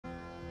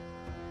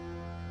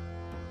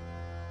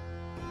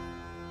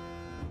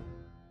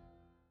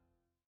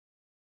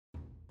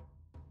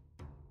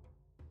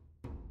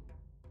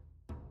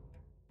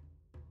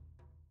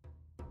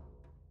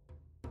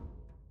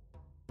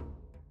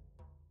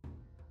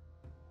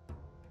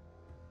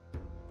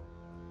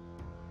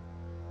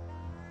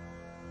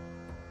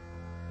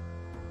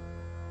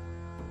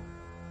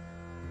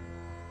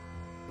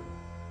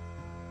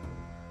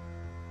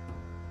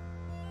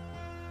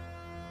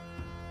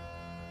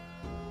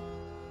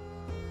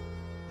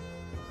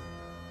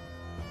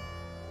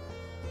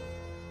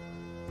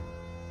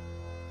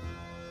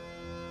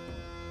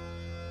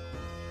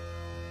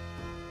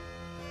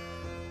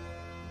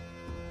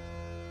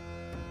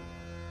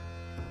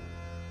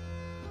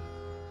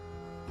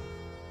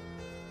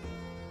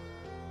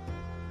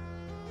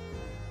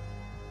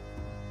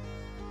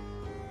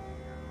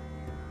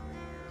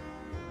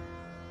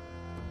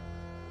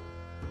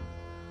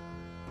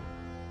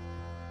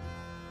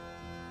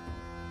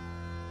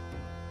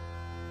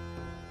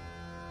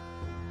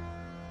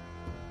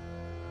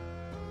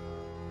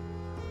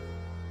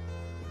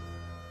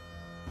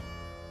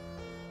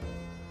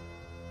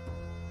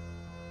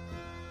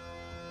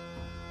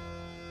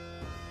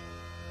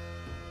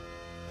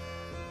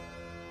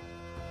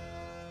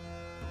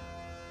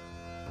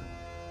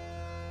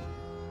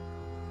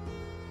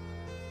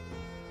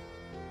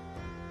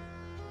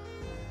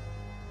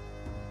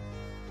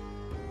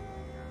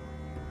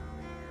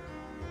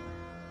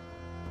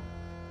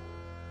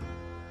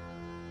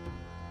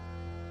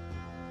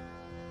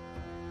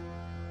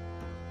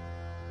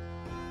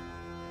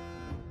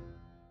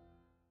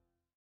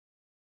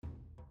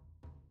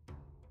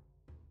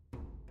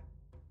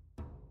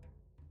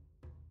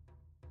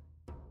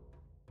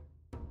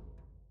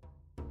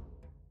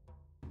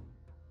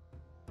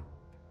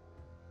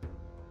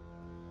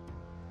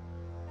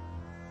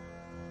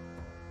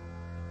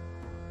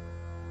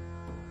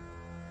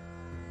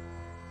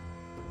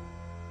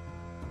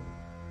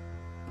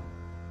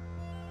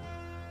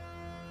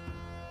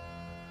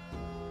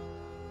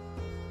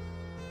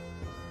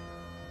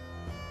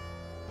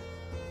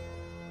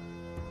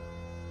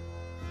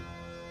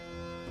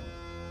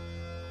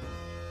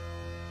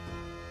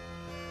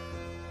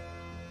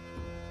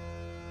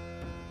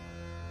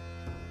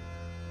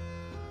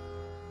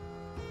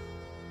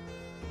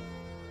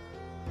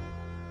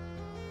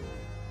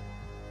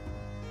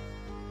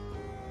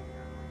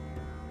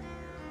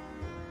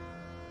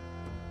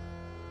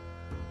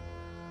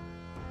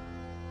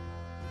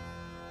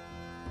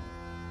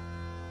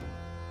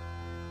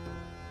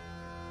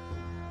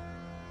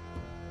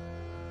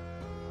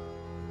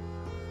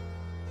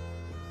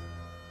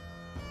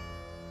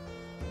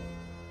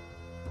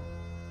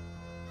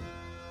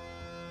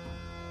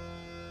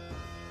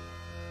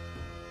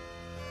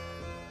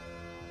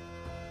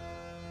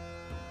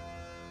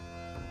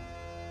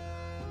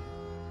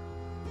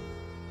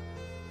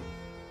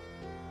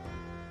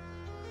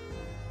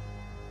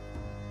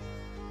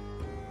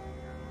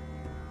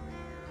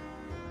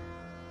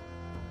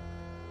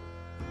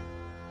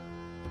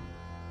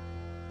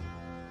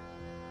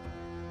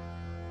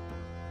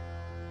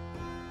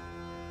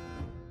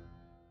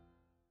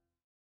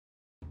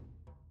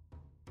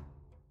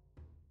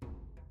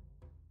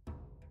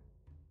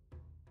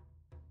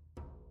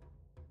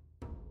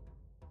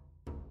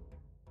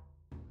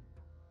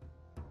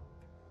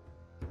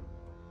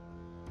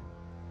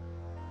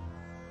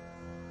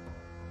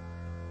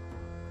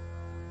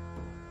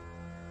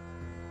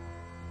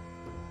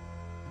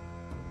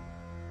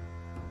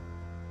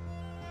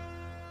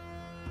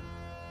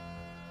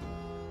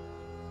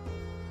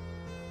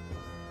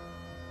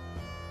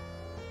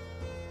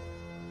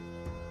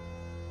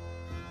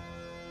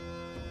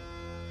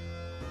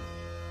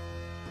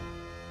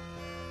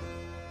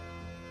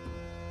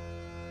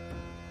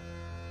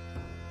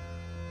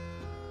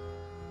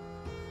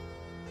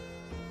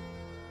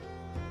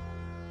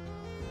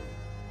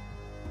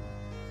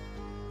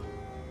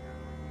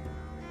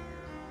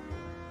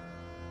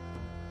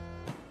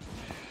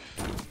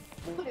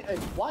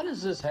Why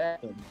does this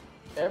happen?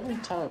 Every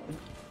time,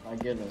 my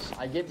goodness,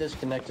 I get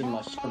disconnected and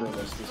my server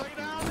list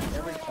disappears.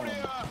 Every time.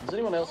 Does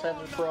anyone else have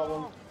this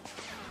problem?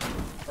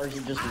 Or is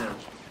it just me?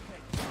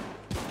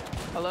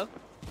 Hello?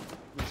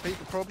 Repeat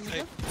the problem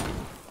again?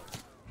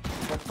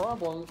 The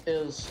problem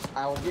is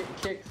I will get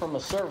kicked from a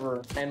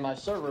server and my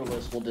server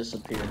list will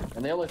disappear.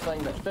 And the only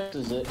thing that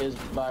fixes it is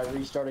by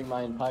restarting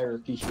my entire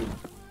PC.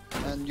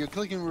 And you're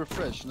clicking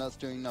refresh and that's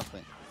doing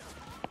nothing.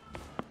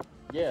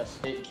 Yes,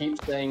 it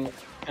keeps saying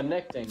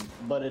connecting,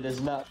 but it is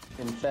not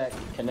in fact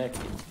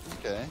connecting.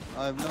 Okay,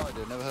 I have no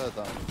idea, never heard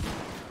that.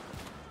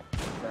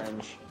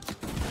 Strange.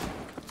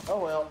 Oh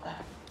well.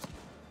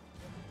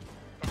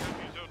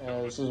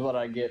 This is what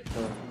I get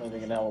for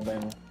living in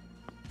Alabama.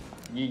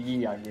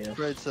 Yee, I guess.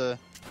 Great, sir.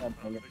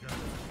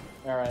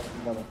 Alright,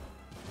 brother.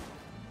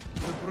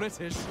 The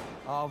British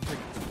are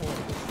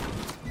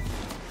victorious.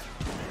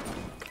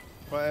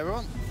 Right,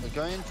 everyone, we're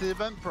going into the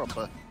event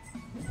proper.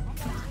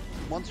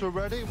 Once we're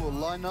ready, we'll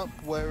line up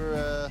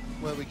where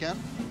we can.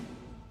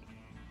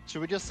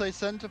 Should we just say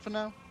center for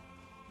now?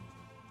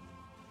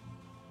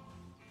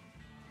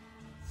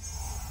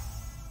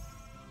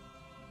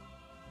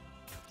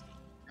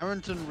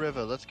 Harrington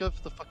River. Let's go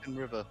for the fucking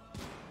river.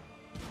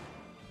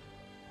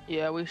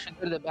 Yeah, we should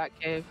go to the back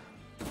cave.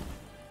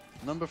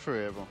 Number 3,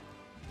 everyone.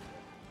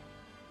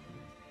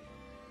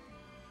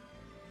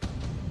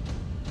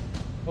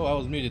 Oh, I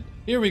was muted.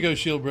 Here we go,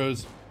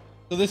 ShieldBros.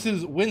 So this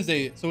is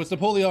Wednesday. So it's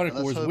Napoleonic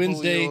Wars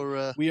Wednesday.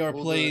 We are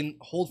playing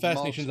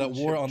Holdfast Nations at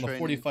War on the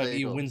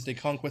 45E Wednesday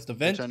Conquest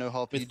event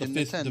with the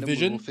 5th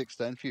Division. We'll fix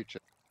that in future.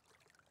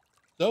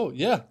 So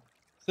yeah,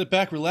 sit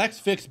back, relax,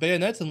 fix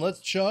bayonets, and let's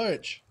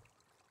charge.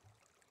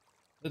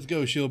 Let's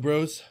go,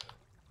 ShieldBros.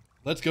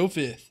 Let's go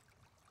 5th.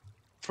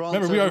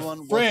 Remember, we are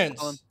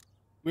France.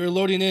 We are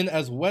loading in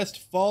as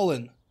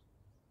Westfalen.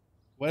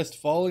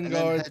 Westfalen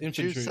Guards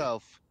Infantry.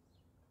 South.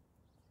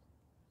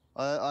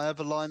 I have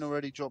a line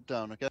already dropped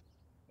down, okay?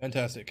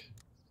 Fantastic.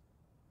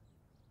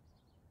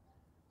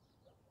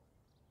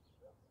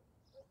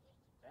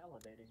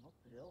 Validating, what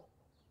the hell?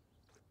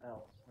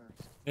 Oh,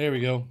 there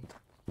we go.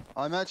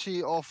 I'm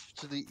actually off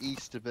to the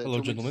east a bit. Hello,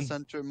 Do you want me gentlemen. to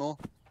center it more?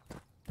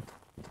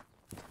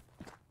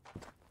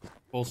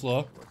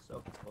 Coleslaw.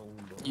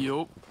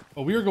 Yup.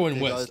 Oh, we are going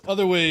Hey, west. guys.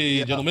 Other way,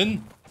 Yeah.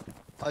 gentlemen.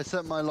 I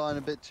set my line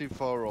a bit too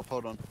far off.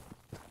 Hold on.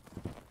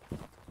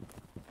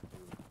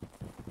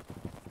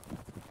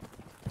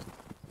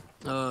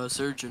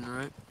 Surgeon,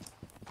 right?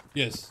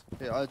 Yes.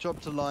 Yeah, I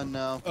dropped a line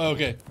now.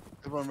 Okay.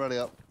 Everyone ready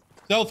up.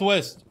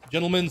 Southwest,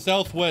 gentlemen.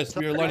 Southwest.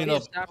 We are lining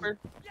up.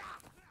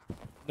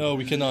 No,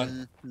 we cannot.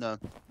 No.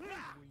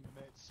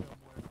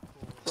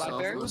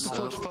 Blackberry? What's the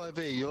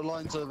 45E? Your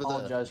line's over there.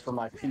 apologize for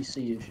my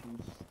PC issues.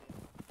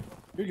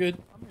 You're good.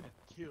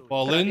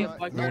 Fall in. No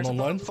one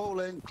online.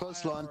 Fall in.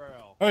 Close line.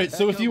 All right.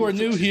 So if you are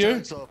new here,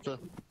 After.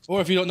 or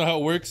if you don't know how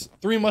it works,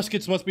 3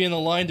 muskets must be in a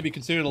line to be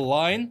considered a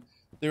line.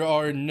 There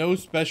are no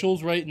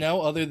specials right now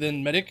other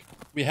than medic.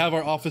 We have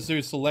our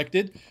officers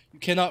selected. You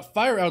cannot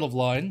fire out of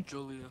line.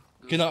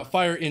 You cannot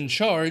fire in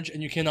charge,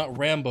 and you cannot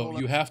Rambo.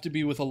 You have to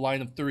be with a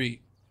line of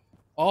 3.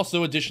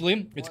 Also,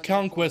 additionally, it's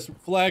Conquest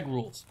flag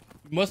rules.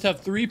 You must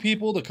have 3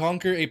 people to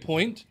conquer a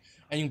point,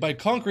 and by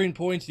conquering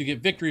points, you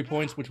get victory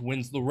points, which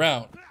wins the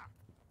round.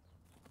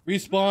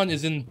 Respawn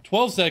is in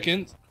 12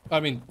 seconds.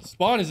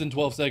 Spawn is in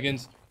 12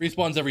 seconds.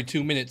 Respawn's every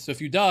 2 minutes. So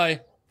if you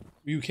die,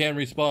 you can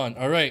respawn.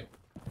 All right.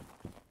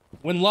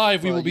 When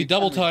live, we will be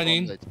double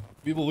timing.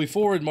 We will be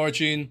forward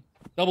marching,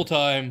 double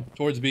time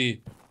towards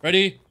B.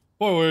 Ready?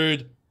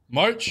 Forward,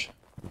 march.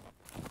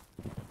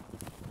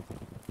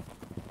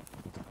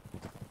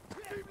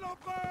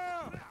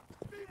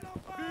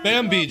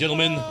 Bambi,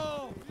 gentlemen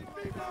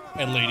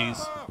and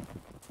ladies.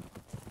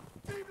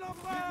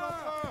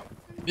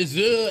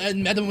 Monsieur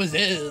and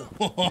mademoiselle.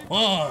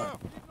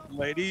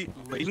 Ladies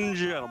and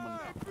gentlemen,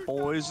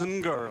 boys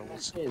and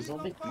girls,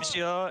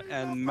 monsieur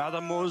and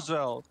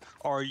mademoiselle,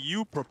 are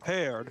you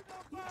prepared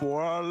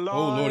for a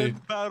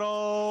live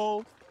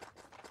battle?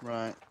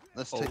 Right.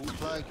 Let's take the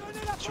flag.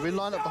 Should we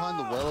line up behind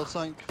the well or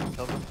something?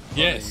 Cover?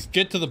 Yes,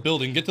 get to the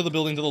building. Get to the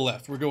building to the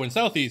left. We're going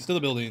southeast to the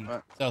building.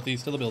 Right.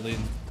 Southeast to the building.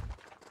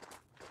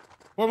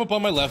 Form up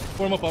on my left.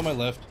 Form up on my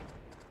left.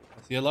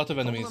 I see a lot of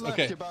enemies. Left,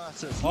 Okay.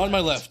 bastards. On my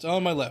left.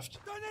 On my left.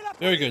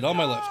 Very good. On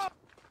my left.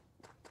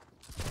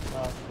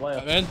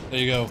 Left. Man, there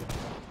you go.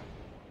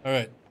 All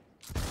right.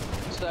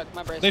 Stuck,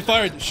 my brace. They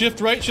fired.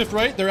 Shift right. Shift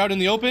right. They're out in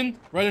the open.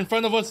 Right in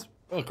front of us.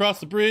 Across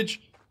the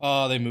bridge.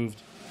 They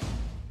moved.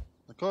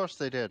 Of course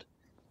they did.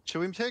 Should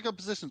we take up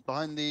positions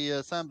behind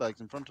the sandbags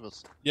in front of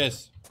us?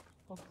 Yes.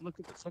 Oh, look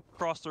at this. Look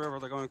across the river.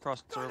 They're going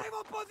across the river.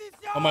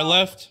 On my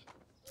left.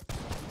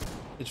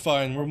 It's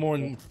fine. We're more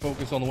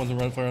focused on the ones that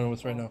run firing on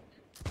us right now.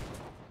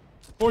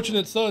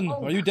 Fortunate son,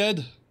 are you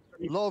dead?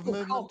 A lot of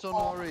movement on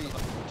our E.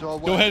 To our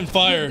Go ahead and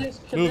fire.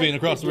 Moving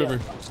across the river.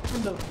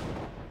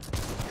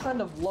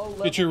 Kind of low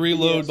level. Get your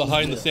reload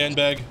behind the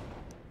sandbag.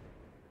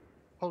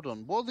 Hold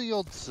on. What are the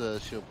odds,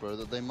 ShieldBro,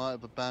 that they might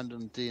have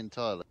abandoned D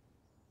entirely?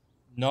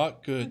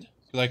 Not good.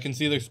 Because I can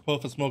see there's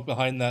puff of smoke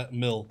behind that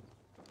mill.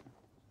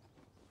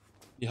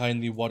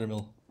 Behind the water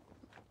mill.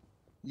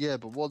 Yeah,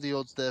 but what are the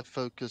odds they're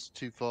focused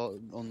too far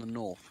on the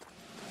north?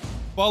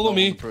 Follow Not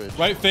me. on the bridge.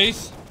 Right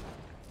face.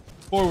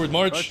 Forward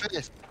march. Right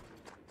face.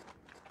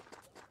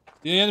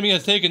 The enemy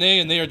has taken A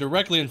and they are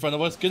directly in front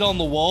of us. Get on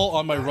the wall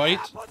on my right.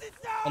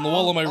 On the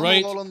wall on my On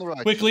right. the wall on the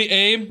right. Quickly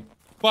aim.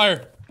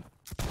 Fire.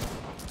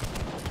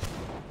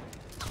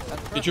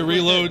 Get your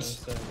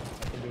reloads.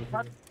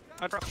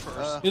 I dropped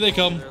first. Here they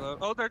come.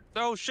 Oh, they're.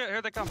 Oh shit!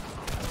 Here they come.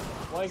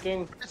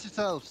 Flanking. Get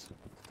yourselves.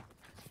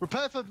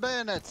 Prepare for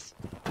bayonets.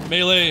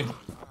 Melee.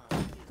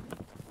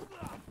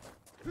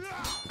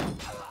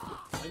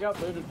 I got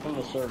booted from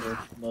the server,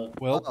 but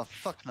Well, Oh,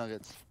 fuck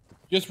nuggets.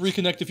 just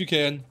reconnect if you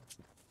can.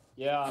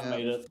 yeah, I Yeah.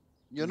 made it.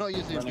 You're not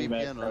using Running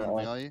back VPN or anything,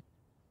 currently. are you?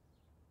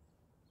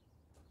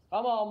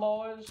 Come on,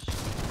 boys.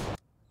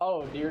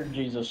 Oh, dear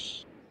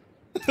Jesus.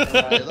 Yeah,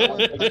 that I'll won't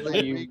take some of be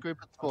you, group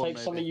at I'll spawn, take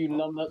some of maybe. you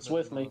numbnuts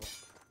with me.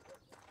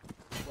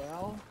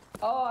 Well,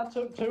 Oh, I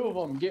took 2 of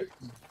them. Get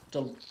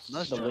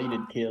Nice job.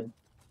 deleted, kid.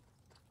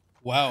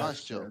 Wow.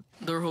 Nice job.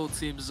 Their whole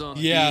team's on.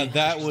 Yeah,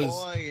 that was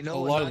Boy, you know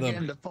a what lot of not them.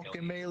 getting the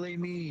fucking melee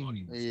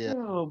mean. Yeah.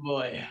 Oh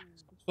boy.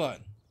 It's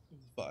fine.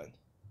 It's fine.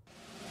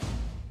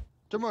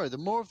 Don't worry, the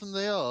more of them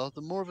they are,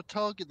 the more of a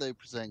target they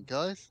present,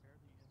 guys.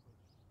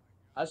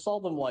 I saw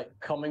them like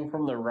coming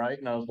from the right,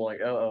 and I was like,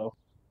 uh-oh.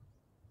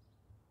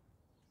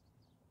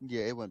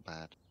 Yeah, it went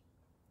bad.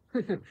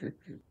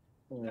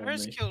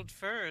 Who's killed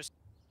first?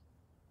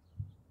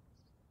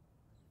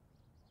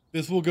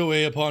 This will go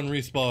A upon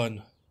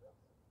respawn.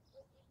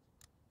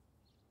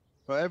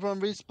 Right, everyone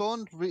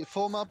respawn.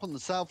 Form up on the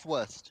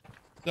southwest.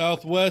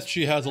 Southwest,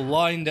 she has a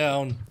line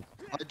down.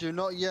 I do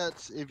not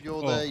yet. If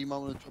you're Oh. there, you might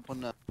want to drop on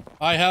now.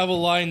 I have a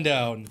line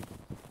down.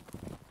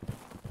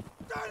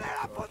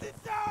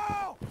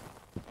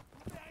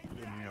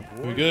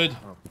 We good?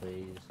 Oh,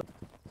 please.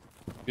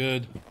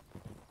 Good.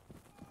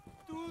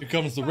 Here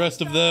comes the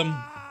rest of them.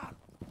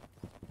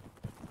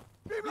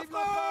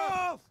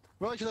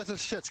 Right, you little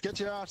shits, get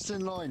your arse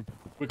in line.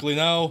 Quickly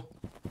now.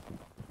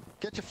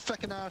 Get your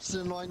fucking arse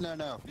in line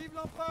now.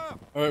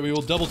 Alright, we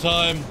will double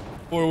time.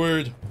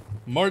 Forward.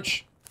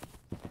 March.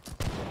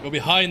 Go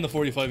behind the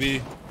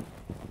 45E.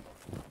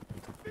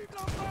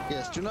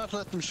 Yes, do not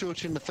let them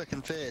shoot you in the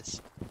fucking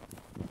face.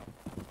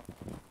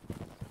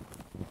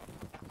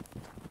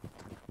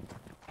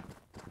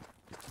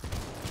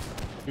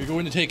 We're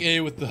going to take A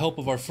with the help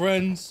of our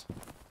friends.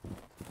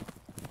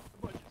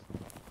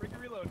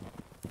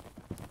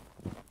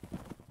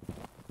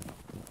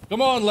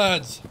 Come on,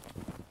 lads.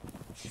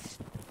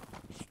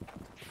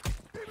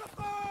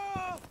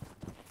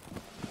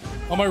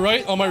 On my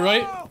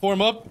right.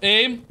 Form up,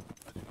 aim,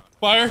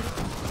 fire.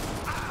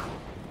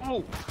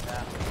 Oh,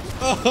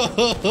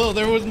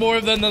 there was more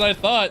of them than I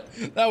thought.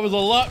 That was a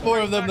lot more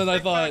of them than I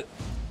thought.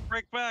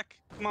 Break back!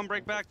 Come on,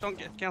 break back! Don't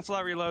cancel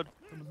that reload.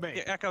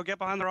 Echo, get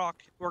behind the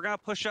rock. We're gonna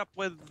push up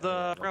with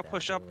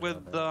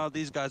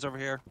these guys over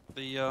here.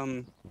 The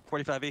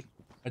 45E.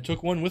 I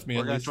took one with me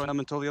We're at gonna least. join them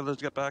until the others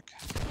get back.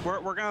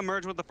 We're gonna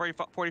merge with the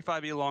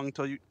 45E along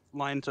until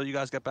you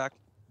guys get back.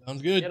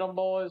 Sounds good. Get them,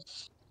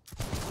 boys.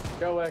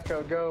 Go,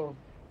 Echo, go.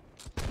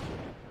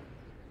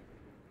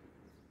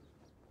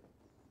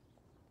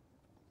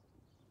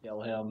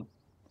 Yell him.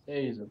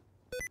 Easy.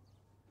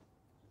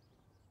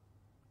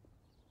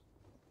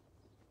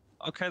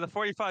 Okay, the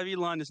 45E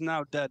line is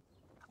now dead.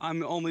 I'm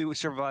the only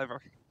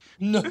survivor.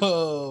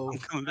 No. I'm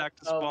coming back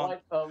to spawn.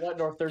 White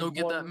North, there's Go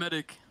get one. that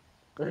medic.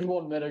 There's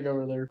one medic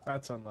over there.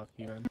 that's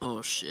unlucky, man.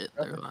 Oh shit,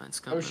 their line's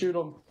Go coming. shoot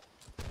him.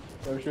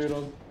 Go shoot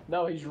him.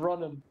 No, he's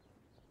running.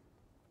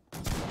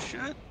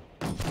 Shit.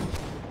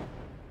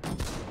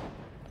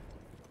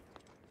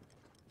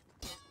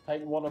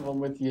 Take one of them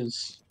with you.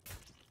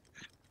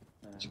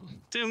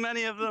 Too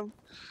many of them.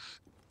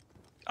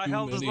 I Too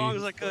held as many. long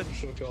as I could.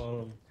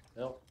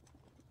 Yep.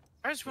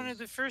 I was one of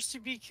the first to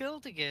be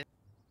killed again.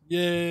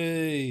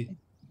 Yay.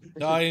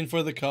 Dying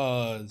for the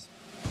cause.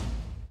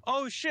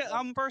 Oh shit,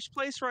 I'm first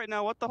place right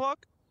now. What the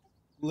fuck?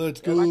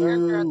 Let's My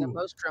character had the go.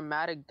 most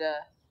dramatic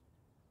death.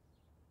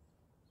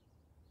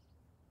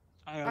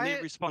 I need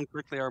to respawn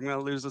quickly or I'm gonna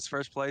lose this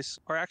first place.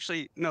 Or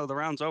actually, no, the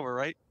round's over,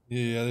 right?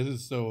 Yeah, this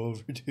is so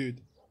over,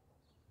 dude.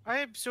 I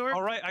absorbed.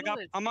 All right,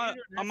 bullets. I'm You gonna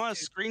don't have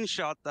to.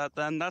 screenshot that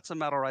then. That's a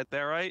medal right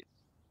there, right?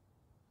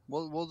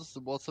 What's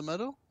the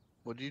medal?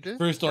 What do you do?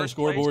 First on First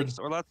scoreboard. place,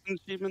 or that's an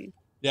achievement.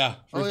 Yeah,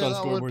 first on that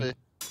scoreboard. would be.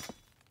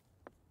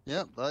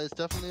 Yep, that is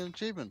definitely an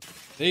achievement.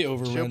 They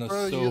overran us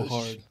Bro, so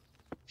hard.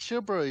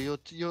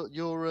 ShieldBro,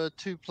 you're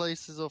 2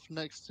 places off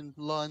next in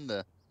line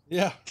there.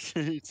 Yeah.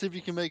 See if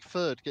you can make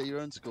third. Get your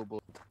own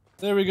scoreboard.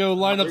 There we go.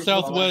 Line up There's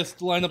one.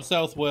 southwest. Line up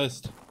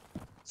southwest.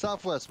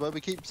 Southwest, where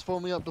we keep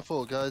forming up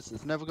before, guys.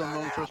 It's never gone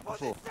wrong for us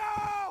before.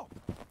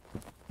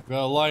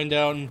 Got a line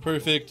down.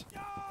 Perfect.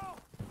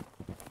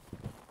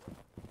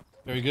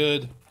 Very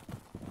good.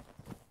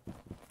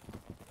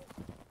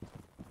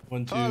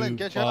 1, 2, Colin,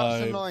 get your house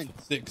in 5, line.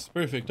 6.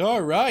 Perfect.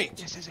 All right.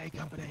 This is A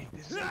company.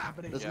 This is A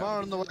company. There's more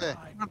on the way. If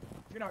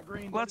you're not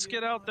green, Let's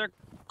get out there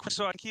quick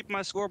so I keep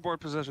my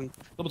scoreboard position.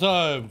 Double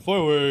time.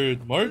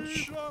 Forward.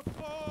 March.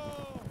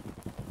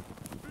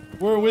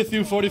 We're with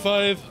you,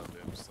 45.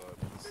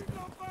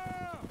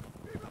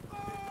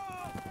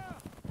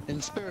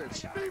 In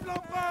spirits.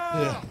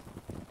 Yeah.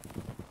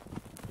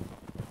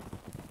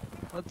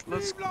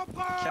 Let's cap-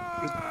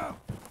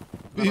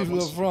 Vive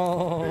la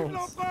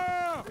France!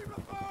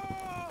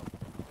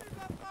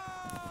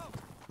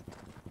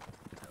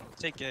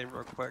 take A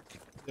real quick.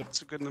 Yep.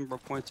 It's a good number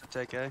of points to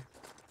take A.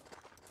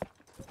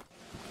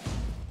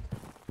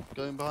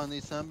 Going behind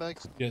these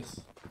sandbags.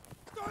 Yes.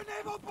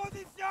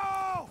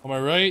 On my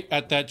right,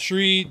 at that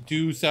tree,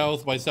 due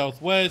south by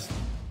southwest.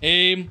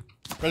 Aim.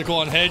 Reticle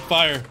on head,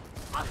 fire.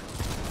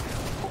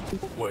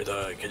 Wait,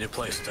 can you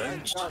place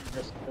tents?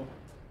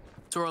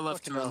 To our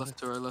left, to our left,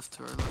 to our left,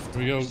 to our left.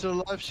 Here we go.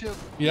 Still alive, Shield?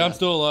 Yeah, I'm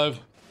still alive.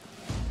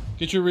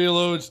 Get your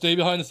reload, stay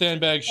behind the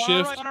sandbag, On our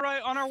shift. right, on our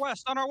right, on our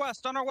west, on our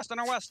west, on our west, on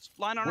our west.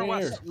 Line on our Where?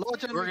 west.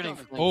 Large enemy We're getting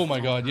coming. Oh my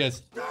god,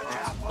 yes.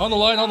 On the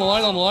line, on the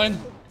line, on the line.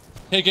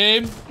 Take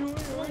aim.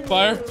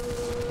 Fire.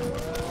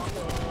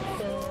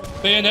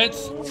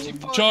 Bayonets.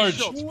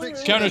 Charge.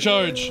 Counter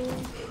charge.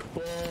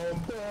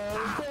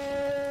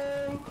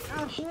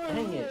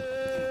 Dang it.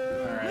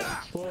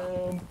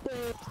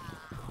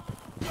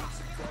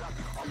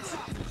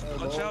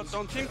 Watch out,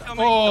 don't team kill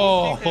me.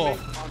 Oh, Don't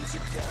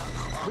team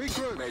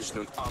kill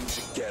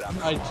me.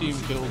 my team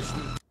killed.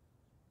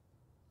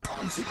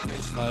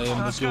 I am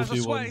the This guy's a guilty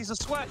sweat, one. he's a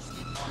sweat.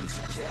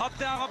 Up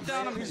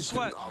down him, he's a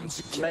sweat.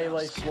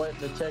 Melee sweat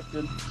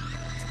detected.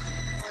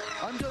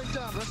 I'm going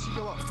down. Let's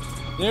go up.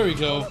 There we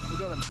go. We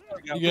got him.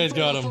 You guys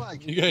got him.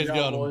 You guys Good got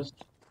job, him. boys.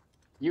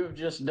 You have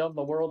just done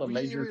the world a We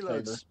major need favor.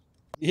 reloads.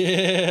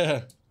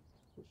 Yeah.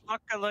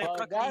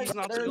 Guys, He's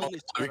not the there's- only We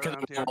sweat can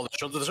around here. all the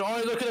shots.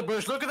 Oh, look at the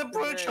bridge! Look at the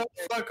bridge! Oh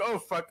fuck! Oh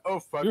fuck! Oh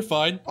fuck! You're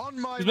fine. On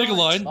my Just make a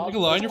right. line. Make a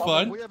line. You're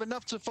fine. We have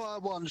enough to fire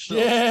one shot.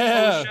 Oh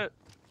Yeah. shit.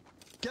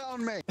 Get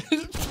on me.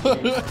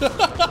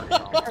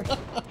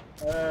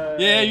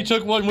 Yeah, you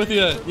took one with you.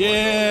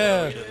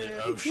 Yeah.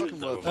 Oh shit!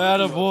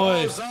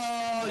 Attaboy.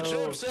 Oh,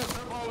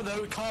 Joseph, oh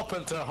no,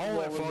 Carpenter,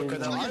 holy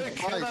fucking hell! How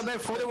can I make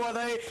 41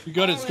 You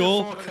got it,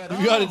 Skull.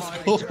 You got it,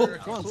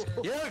 Skull.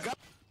 Yeah, got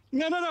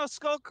No,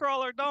 skull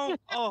crawler, don't.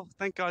 Oh,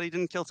 thank God he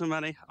didn't kill too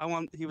many.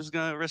 He was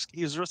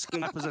risking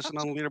my position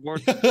on the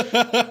leaderboard.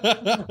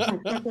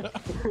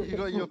 You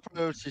got your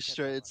priorities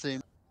straight, it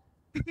seems.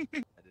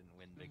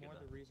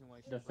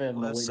 Defend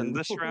the Listen, leader.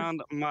 this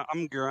round,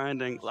 I'm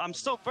grinding. I'm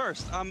still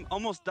first. I'm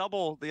almost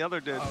double the other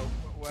dude.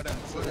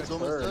 It's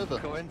almost over.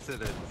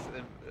 Coincidence.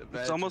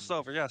 It's almost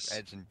over, yes.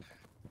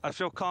 I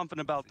feel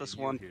confident about this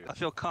one. I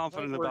feel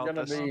confident We're about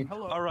gonna this. be.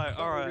 All right.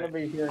 We're gonna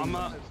be hearing.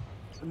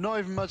 Not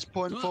even much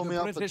point for me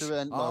up to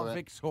end lower.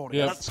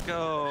 Yep. Let's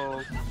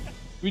go.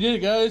 We did it,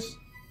 guys.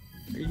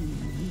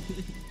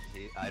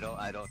 I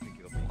don't think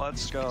it'll be.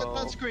 Let's Get that go.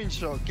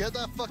 screenshot. Get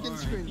that fucking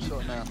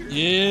screenshot now.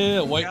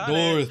 Yeah, White Got it.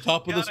 North,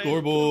 top of the Got it.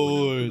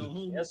 scoreboard.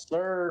 Yes,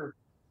 sir.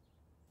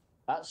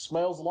 That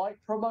smells like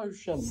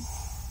promotion.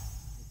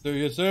 So,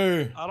 yes,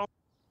 sir.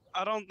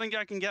 I don't think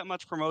I can get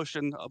much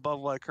promotion above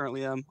what I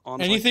currently am.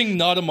 Honestly. Anything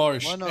not a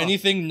marsh. Why not?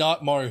 Anything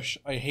not marsh.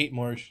 I hate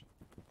marsh.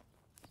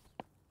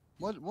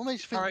 What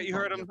makes you think? All right, you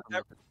heard him.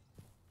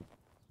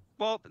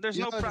 Well, there's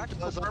You no heard him,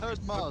 practical guys, I heard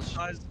purpose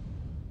Mars.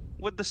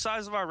 with the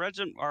size of our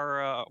regiment.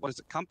 Our what is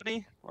it?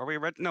 Company? Are we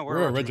a No,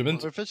 We're a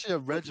regiment. We're officially a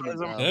regiment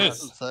now.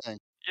 Yes. That's what I'm saying.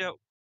 Yeah.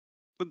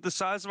 With the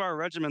size of our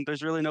regiment,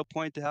 there's really no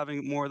point to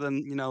having more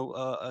than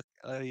a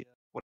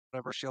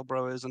whatever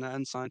ShieldBro is and an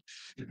ensign.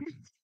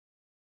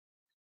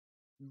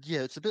 Yeah,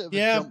 it's a bit of a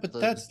Yeah, jump but though,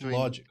 that's between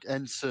logic.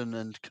 ensign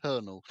and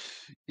colonel.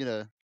 You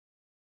know,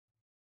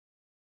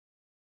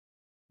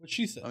 What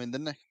she said. I mean,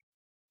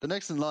 the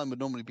next in line would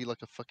normally be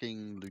like a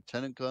fucking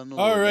lieutenant colonel.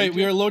 All or a right, we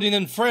major. are loading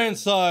in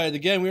France side.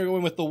 Again, we are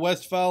going with the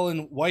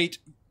Westphalian white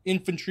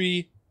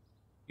infantry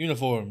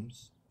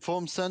uniforms.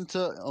 Form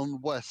center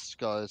on west,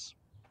 guys.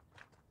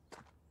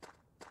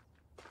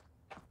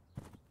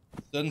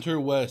 Center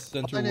west,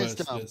 center Line is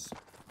west, down. yes.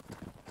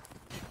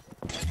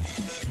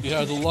 You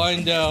have the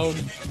line down.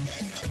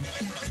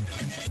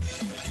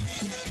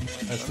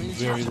 That's some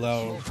very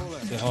loud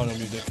Tejano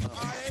music.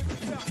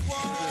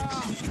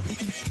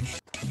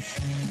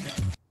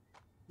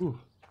 Ooh.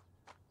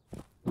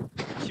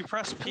 If you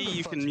press P,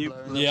 you can mute.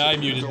 Yeah, I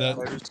muted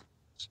that.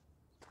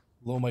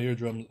 Blow my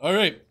eardrums. All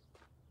right.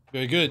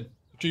 Very good.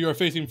 After you are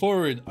facing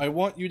forward, I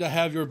want you to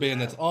have your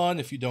bayonets on.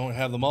 If you don't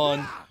have them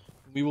on,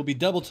 we will be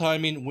double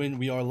timing when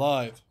we are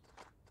live.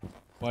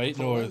 White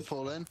North.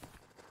 Fall in.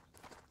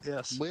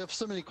 Yes. We have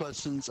so many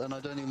questions, and I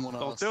don't even want to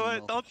Don't ask do them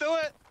it. all. Don't do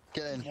it.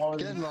 Get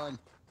in line.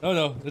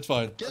 No, it's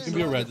fine. Get I in can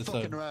be a line, rat you this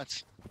fucking time.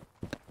 rat.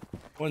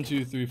 1,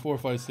 2, 3, 4,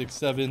 5, 6,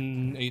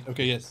 7, 8.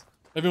 Okay, yes.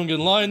 Everyone get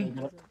in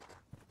line.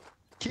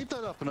 Keep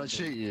that up, and I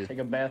shoot you. Take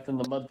a bath in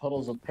the mud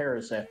puddles of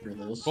Paris after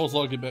this.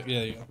 Coleslaw, get back. Yeah,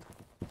 there you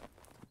go.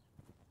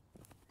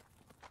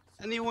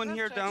 Anyone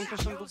here down for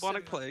some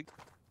bubonic plague?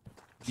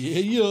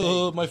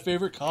 Yeah, my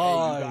favorite Hey, you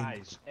kind.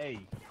 guys. Hey.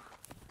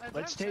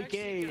 Let's take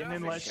A, and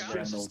then let's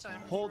just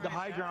hold the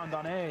high ground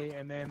on A,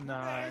 and then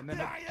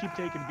keep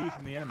taking B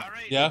from the enemy.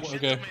 Yeah,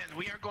 okay.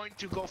 We are going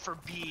to go for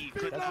B.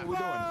 That's what we're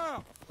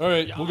doing.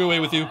 Alright, we'll go A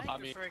with you.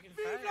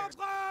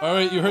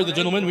 Alright, you heard the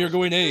gentleman, we are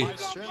going A.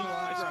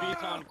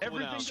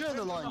 Share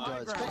the line,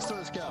 guys. Fix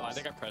those gaps. I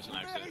think I pressed an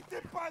accident.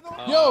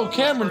 Yo,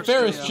 Cameron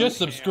Ferris just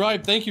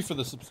subscribed. Thank you for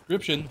the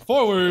subscription.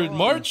 Forward,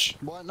 march!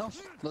 Why not?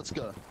 Let's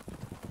go.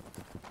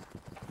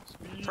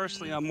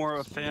 Personally, I'm more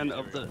of a fan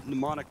of the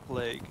pneumonic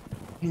plague.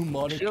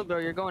 Pneumonic.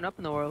 ShieldBro, you're going up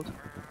in the world.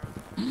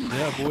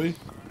 Yeah, boy.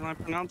 Am I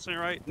pronouncing it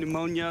right?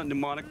 Pneumonia,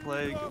 pneumonic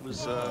plague. It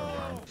was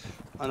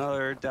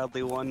another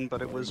deadly one,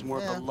 but it was more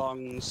of the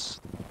lungs.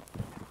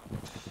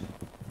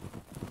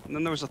 And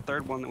then there was a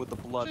third one with the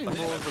blood. All of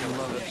them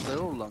love it. They're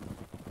all lung.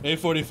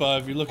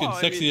 A45, you're looking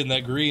sexy in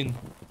that green.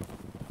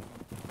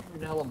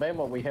 In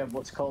Alabama, we have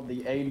what's called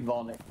the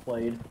Avonic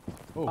plague.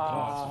 Oh,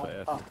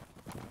 God.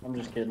 I'm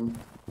just kidding.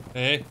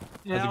 Hey,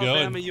 In how's it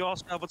Alabama, going? you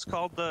also have what's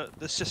called the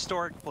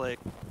systoric plague.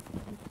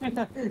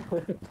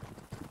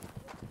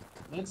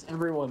 That's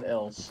everyone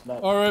else.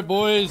 Not Alright,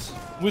 boys.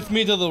 With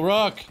me to the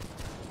rock.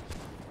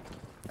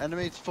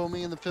 Enemies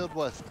forming in the field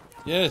west.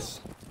 Yes.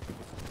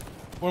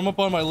 Form up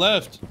on my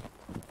left.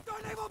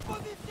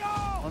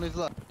 On his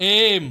left.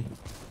 Aim.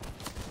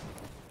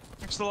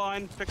 Fix the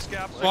line, fix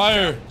gaps.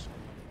 Fire.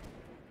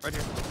 Right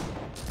here.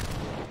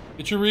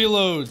 Get your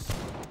reloads.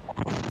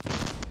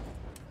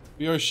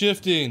 We are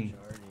shifting.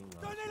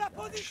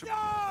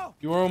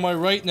 You are on my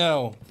right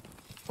now.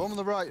 Form on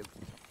the right.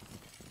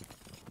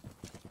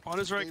 On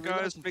his right,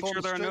 guys. Make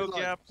sure there are no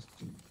gaps.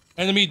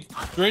 Enemy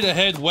straight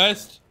ahead,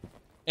 west.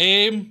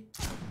 Aim.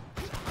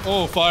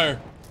 Oh,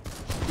 fire.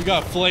 We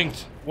got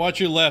flanked. Watch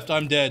your left.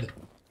 I'm dead.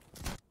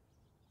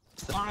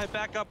 Alright,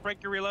 back up.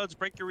 Break your reloads.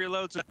 Break your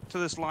reloads to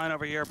this line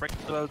over here. Break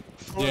your reloads.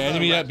 Yeah,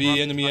 enemy at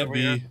B. Enemy at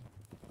B.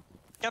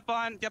 Get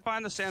behind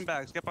the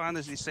sandbags. Get behind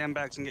these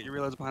sandbags and get your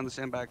reloads behind the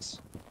sandbags.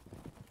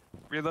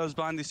 Reloads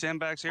behind these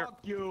sandbags here.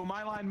 Fuck you,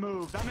 my line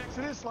moved. I'm next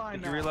to this line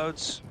Get now. your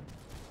reloads.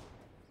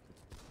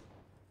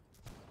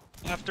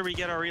 After we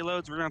get our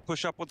reloads, we're gonna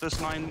push up with this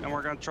line, and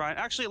we're gonna try.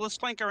 Actually, let's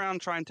flank around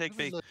and try and take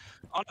B.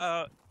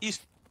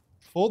 East.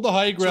 Hold the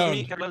high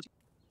ground.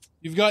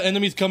 You've got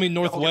enemies coming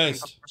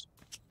northwest.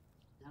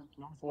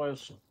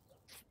 Northwest.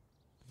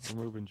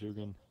 We're moving,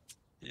 Jugan.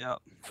 Yeah.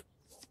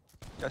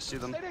 I see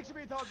them.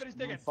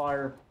 On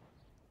fire.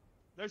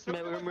 I'm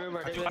gonna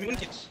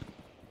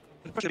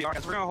push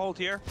it. We're gonna hold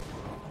here.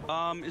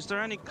 Is there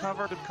any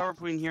cover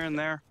between here and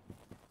there?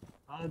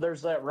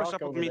 There's that rock Push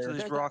up over with me there. to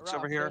these rocks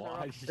over here.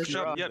 Push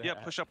up.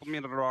 Yep. Push up with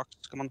me to the rocks.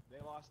 Come on.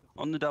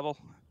 On the double.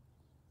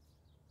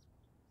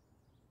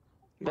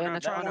 We're gonna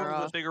try one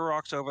of the bigger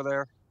rocks over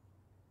there.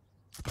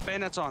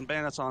 Bayonets on.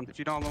 Bayonets on. If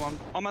you don't have them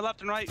on my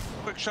left and right.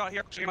 Quick shot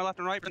here. My left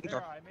and right.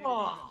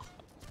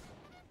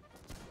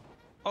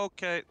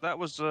 Okay, that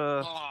was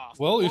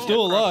Well, you're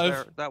still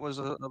alive. That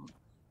was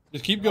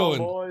Just keep going.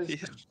 Boys. Yeah.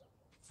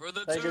 For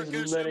the Take Turkish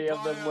as many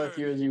of them Empire. with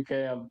you as you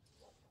can.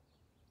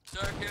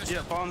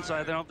 Yeah, bonsai.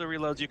 They don't have the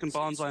reloads. You can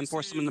bonsai and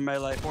force them into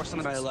melee. Force them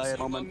into melee at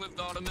the moment.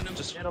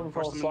 Just Get them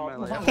force them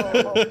into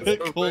coleslaw. melee.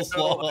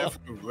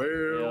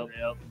 Coleslaw.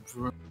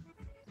 Yep.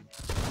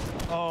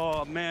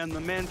 Oh man, the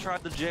man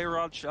tried the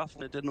J-Rod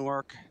shuffle and it didn't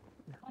work.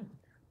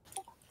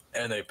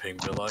 And they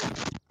pinged me like.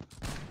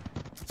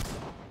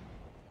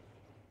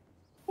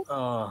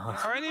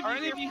 Are any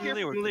of you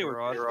familiar with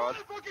J-Rod?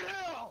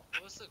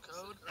 What's the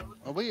code?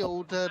 Are we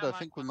all dead? I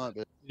think we might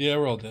be. Yeah,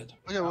 we're all dead.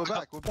 Okay, we're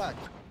back. We're back.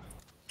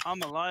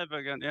 I'm alive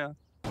again, yeah.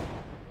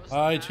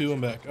 I too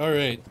am back.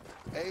 Alright.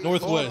 Hey,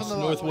 Northwest, form on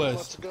the right.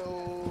 northwest. Let's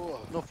go.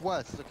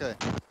 Northwest, okay.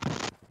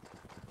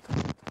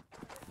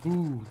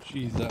 Ooh,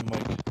 jeez, that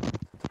mic.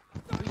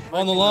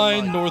 On the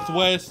line,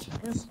 northwest.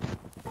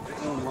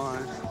 Oh my.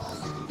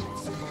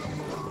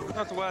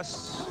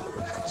 Northwest.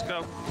 Let's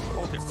go.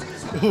 Hold here.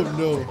 Oh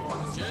no.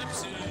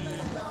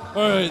 Gypsy.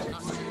 Alright,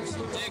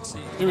 Dixie.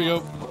 here we go.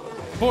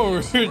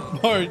 Forward,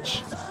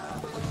 march.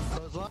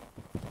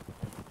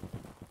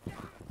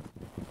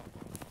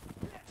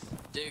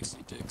 Dixie.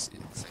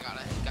 So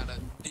gotta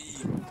be.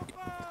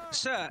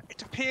 Sir,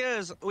 it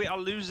appears we are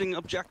losing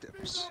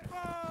objectives.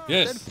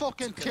 Then Yes.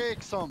 fucking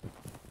take some.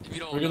 If you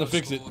don't We're gonna know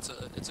fix it.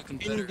 school, it's a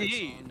Confederate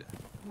Indeed.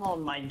 Oh,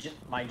 my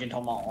gentleman.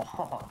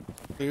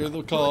 Clear the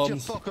Right, you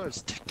comms.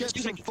 fuckers. Get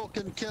some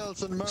fucking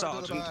kills and murder the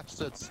Sergeant.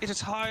 bastards. It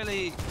is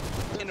highly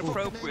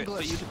inappropriate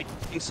for you to be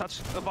speaking such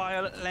a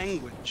vile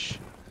language.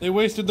 They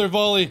wasted their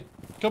volley.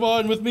 Come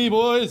on with me,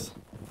 boys.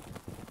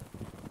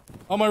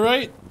 On my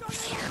right.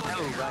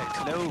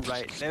 No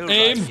right.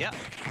 Aim. Yep.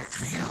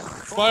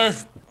 Fire.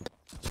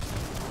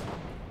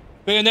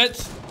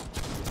 Bayonets.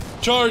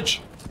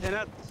 Charge. And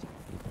that's...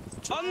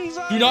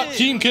 Banzai! Do not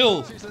team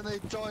kill. And they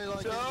die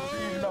like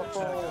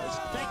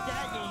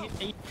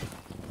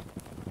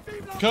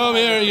Come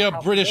here, you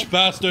British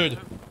bastard.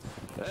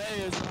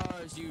 Hey, it's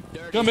ours, you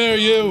dirty. Come here,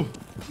 you.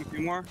 A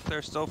few more.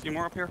 There's still a few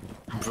more up here.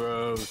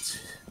 Bro,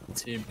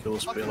 team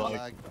kills be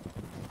like.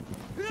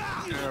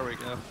 There we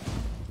go.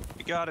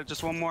 You got it.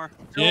 Just one more.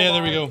 Yeah,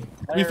 there we go.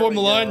 Reform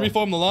the line.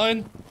 Reform the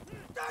line.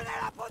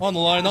 On the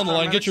line, on the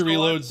line. Get your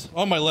reloads.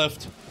 On my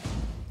left.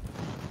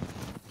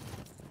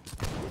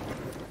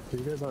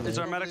 Is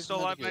our medic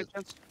still alive by any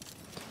chance?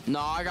 No,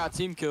 I got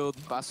team killed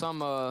by some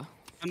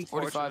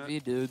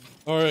 45V dude.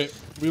 All right,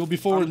 we will be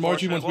forward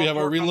marching once we have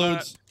our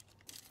reloads.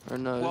 Or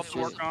no, We'll have to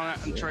work on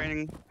it and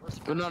training.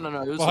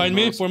 No. It was Behind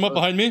me, form up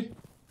behind me.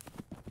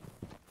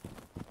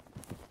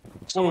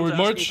 Someone's Forward asking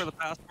march. for the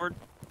password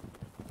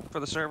for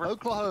the server.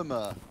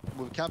 Oklahoma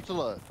with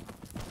capital O.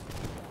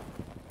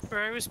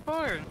 Where I was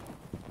born.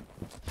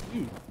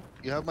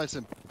 You have my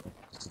sim.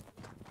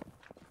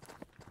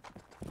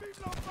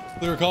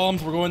 Clear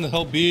comms. We're going to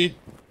help B.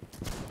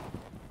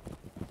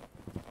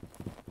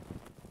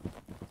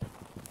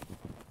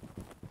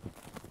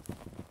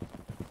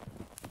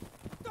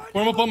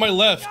 Form up on my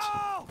left.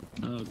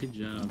 Oh, good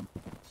job.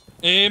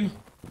 Aim.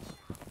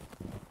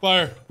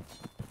 Fire.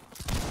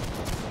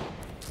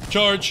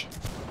 Charge.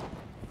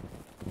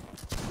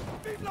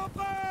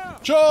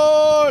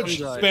 Charge!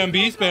 Spam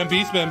B, spam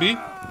B, spam B.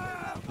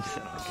 How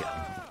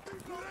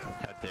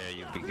dare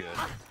you be good.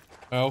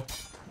 Oh.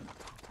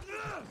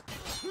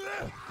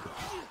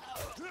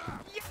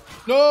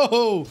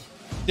 No!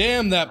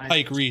 Damn that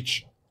pike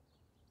reach.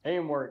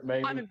 Teamwork,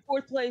 baby. I'm in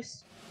 4th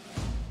place.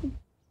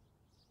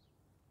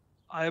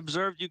 I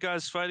observed you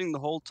guys fighting the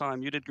whole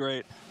time. You did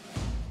great.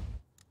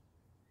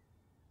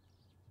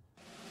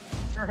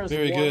 There is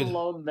Very one good.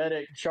 lone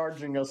medic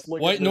charging us.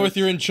 Look White at North, this.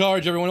 you're in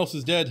charge. Everyone else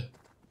is dead.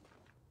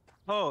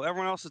 Oh,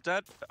 everyone else is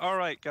dead? All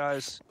right,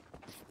 guys.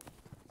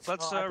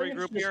 Let's I think it's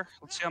regroup just- here.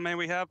 Let's see how many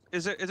we have.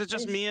 Is it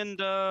just me and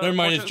Never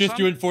mind, it's Fortunate just Son?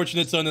 you and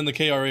Fortunate Son and the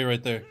KRA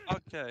right there.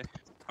 Okay.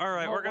 All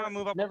right, No, we're gonna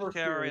move up never to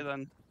KRA fear.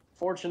 then.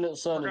 Fortunate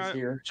Son We're is gonna-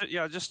 here.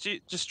 Yeah, just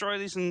destroy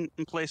these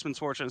emplacements,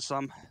 Fortunate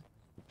Son.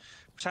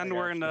 Pretend I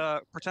we're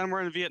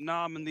got in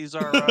Vietnam and these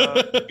are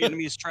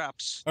Vietnamese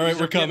traps. All right, These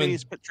we're are coming.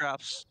 Vietnamese pit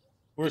traps.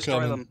 We're Destroy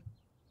coming. them.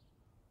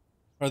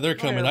 Or they're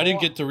coming. Okay, I didn't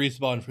well- get to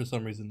respawn for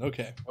some reason.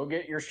 Okay. Go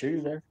get your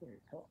shoes there.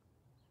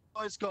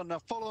 Oh, it's gone now.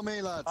 Follow me,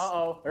 lads.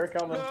 Uh-oh, they're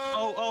coming.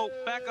 Oh,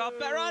 back up,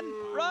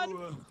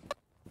 run!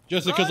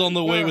 Jessica's on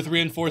the way with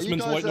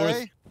reinforcements, White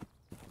North.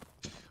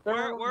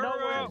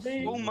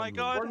 Oh my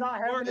God, We're not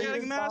having we're it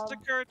getting this time.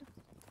 massacred.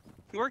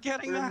 We're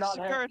getting We're not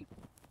massacred.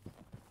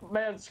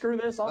 Man, screw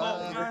this. I'm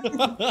out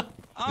of here.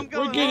 I'm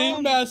going We're getting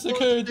home.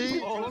 massacred. You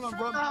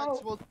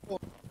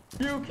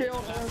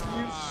killed him,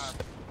 you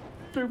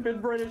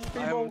stupid British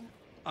people.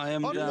 I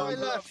am On down. my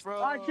left.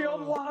 I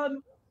killed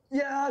one.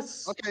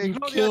 Yes. Okay, You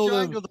ignore the killed actual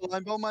him. angle of the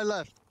line, but on my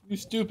left. You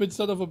stupid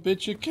son of a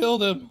bitch, you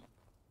killed him.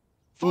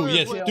 Ooh, Fire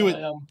yes, away. do it.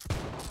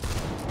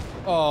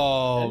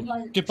 Oh, In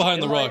my- get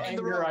behind the in my rock.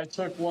 anger, I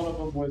took one of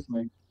them with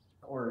me.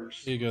 That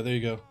works. There you go, there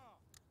you go.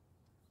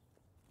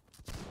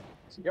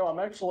 Yo, I'm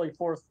actually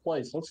 4th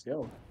place. Let's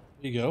go.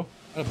 There you go.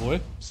 Attaboy.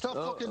 Stop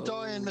fucking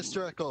dying,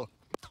 Mr. Echo.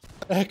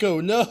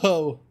 Echo,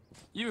 no!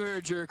 You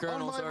heard your On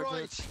colonel, my Sergeant.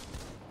 right.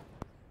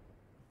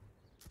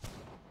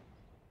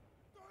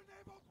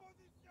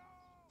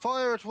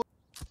 Fire at will.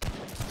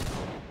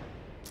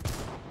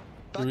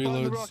 Back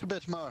behind the Reloads. rock a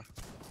bit more.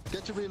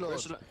 Get your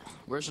reload.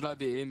 Where should I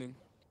be aiming?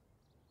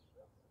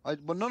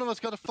 Well, none of us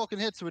got a fucking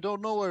hit, so we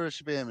don't know where it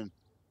should be aiming.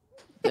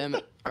 Damn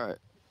it. Alright.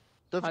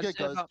 Don't I'd forget,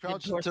 say guys, about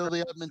crouch mid-north. until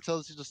the admin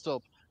tells you to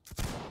stop.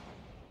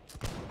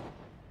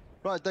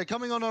 Right, they're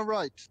coming on our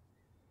right.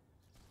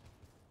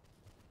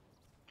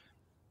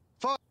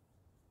 Fire!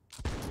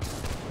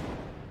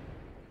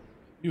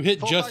 You hit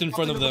Fall just back in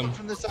front of behind the them. rock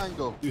from this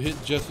angle. You hit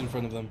just in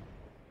front of them.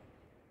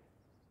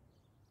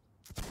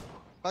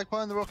 Back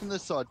behind the rock on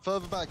this side.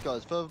 Further back,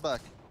 guys. Further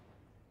back.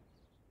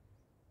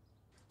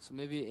 So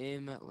maybe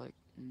aim at like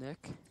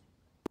neck.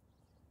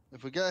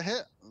 If we get a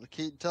hit,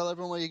 tell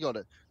everyone where you got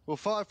it. We'll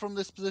fire from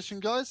this position,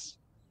 guys.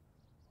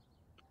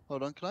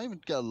 Hold on, can I even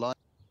get a line?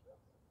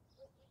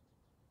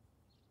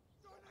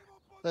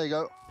 There you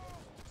go.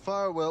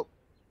 Fire at will.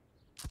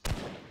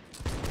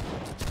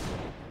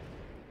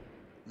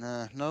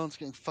 Nah, no one's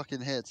getting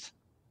fucking hit.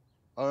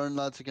 Our own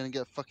lads are gonna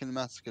get fucking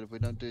massacred if we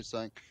don't do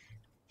something.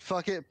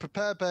 Fuck it,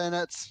 prepare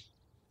bayonets.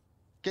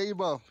 Get your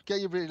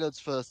reloads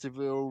first if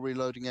we're all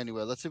reloading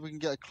anywhere. Let's see if we can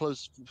get a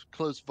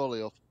close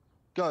volley off.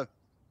 Go.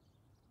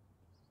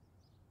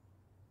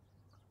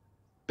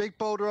 Big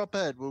boulder up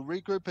ahead. We'll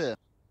regroup here.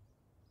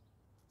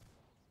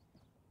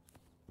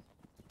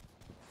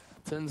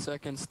 10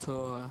 seconds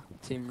till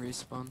team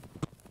respawn.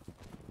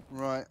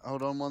 Right,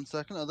 hold on 1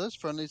 second. Are those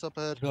friendlies up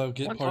ahead? I'll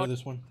get part of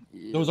this one.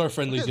 Yeah. Those are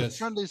friendlies, Okay, yes. the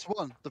friendlies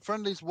won. The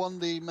friendlies won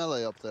the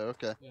melee up there.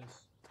 Okay.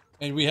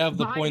 And we have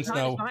the Behind points us,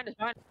 now. behind us,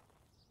 behind us.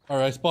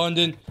 Alright, I spawned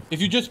in.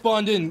 If you just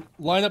spawned in,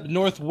 line up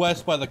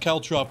northwest by the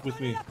caltrop with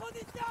me.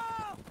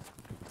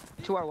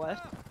 To our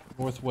west.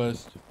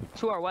 Northwest.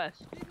 To our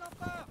west.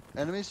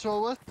 Enemies to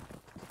our west.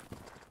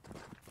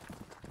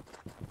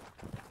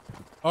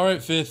 Alright,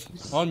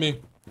 5th. On me.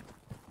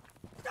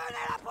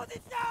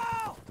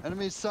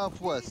 Enemies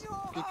southwest.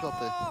 Good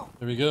copy.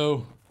 There we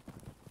go.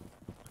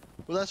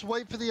 Well, let's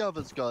wait for the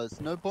others, guys.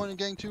 No point in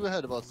getting too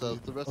ahead of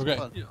ourselves. The rest Okay. are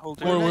fun. Hold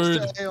We're Forward.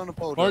 next to A on a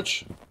boulder.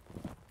 March.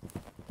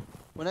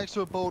 We're next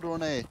to a boulder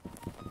on A.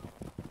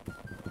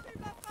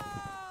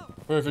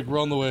 Perfect, we're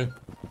on the way.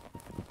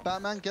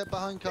 Batman, get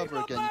behind cover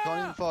again. You can't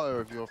even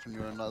fire if you're off on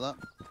your own like that.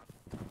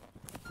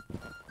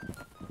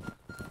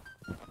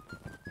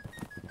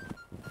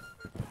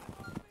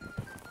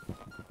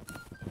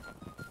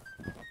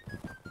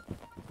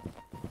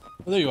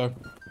 Oh, there you are.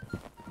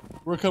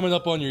 We're coming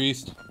up on your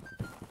east.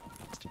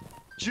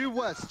 Due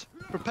west.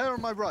 Prepare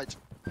on my right.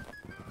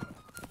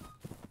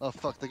 Oh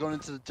fuck, they're going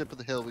into the dip of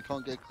the hill. We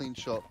can't get a clean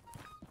shot.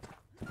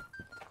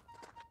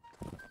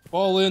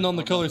 Fall in on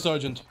the color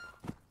sergeant.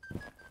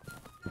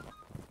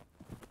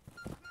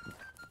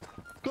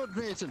 Good,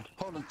 Nathan.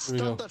 Hold on. Here we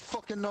go. Stop that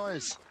fucking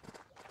noise.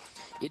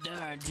 You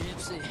darn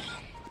gypsy.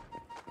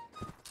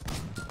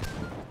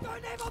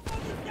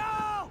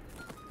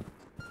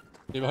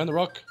 Stay behind the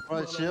rock.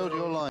 Right, Shield,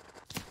 your line.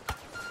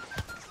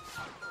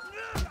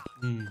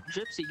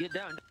 Gypsy, get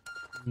down.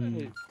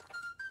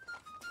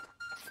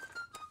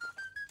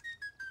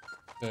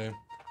 Okay.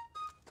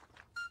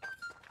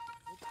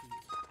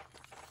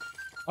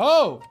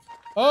 Oh!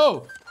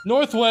 Oh!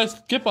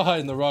 Northwest! Get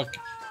behind the rock.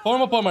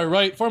 Form up on my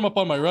right. Form up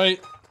on my right.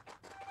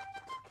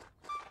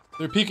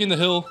 They're peeking the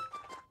hill.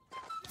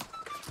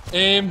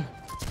 Aim.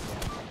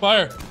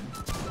 Fire.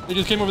 They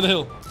just came over the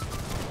hill.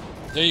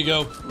 There you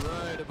go.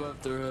 Right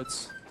above their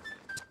heads.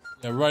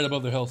 Yeah, right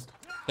above their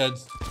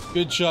heads.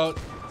 Good shot.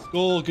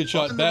 Skull, good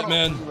shot.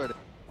 Batman.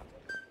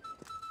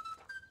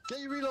 Get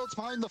your reloads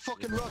behind the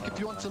fucking rock if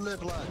you want to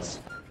live, lads.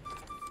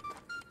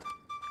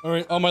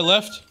 Alright, on my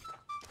left.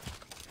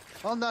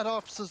 On that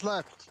officer's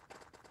left.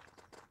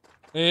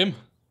 Aim.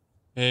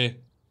 Hey.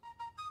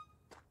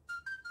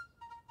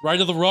 Right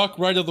of the rock,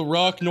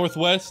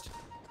 northwest.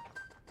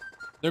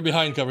 They're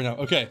behind cover now.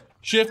 Okay.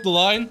 Shift the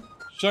line.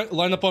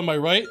 Line up on my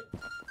right.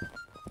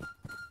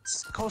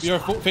 We are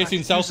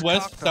facing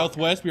southwest.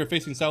 Southwest. We are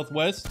facing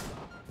southwest.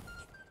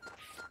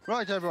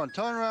 Right, everyone.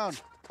 Turn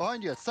around.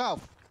 Behind you.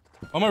 South.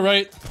 On my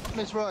right.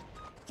 Miss right.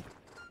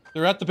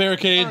 They're at the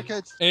barricade.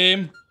 Barricades.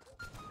 Aim.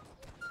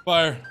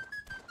 Fire.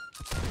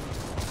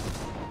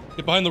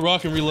 Get behind the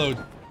rock and reload.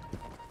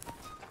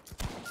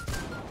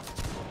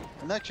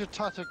 An extra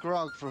Tata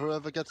grog for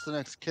whoever gets the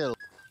next kill.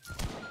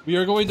 We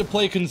are going to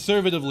play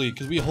conservatively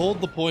because we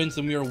hold the points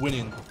and we are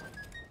winning.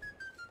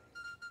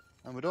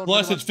 And we don't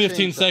Plus, really it's 15 want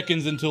to change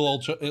seconds until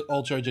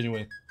I'll charge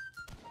anyway.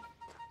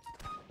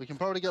 that. We can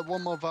probably get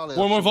one more volley.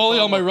 One more volley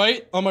on my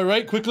right. On my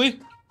right, quickly.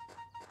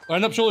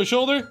 Line up, shoulder to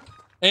shoulder.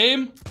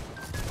 Aim.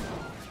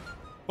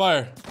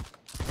 Fire.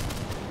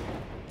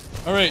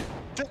 All right.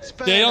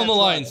 Stay on the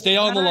line. Stay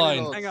on the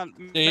line. Hang on.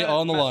 Stay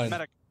on the line.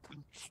 Medic.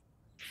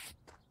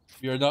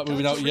 We are not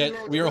moving out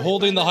yet. We are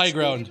holding the high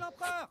ground.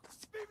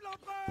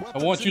 I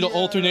want you to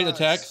alternate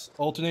attacks.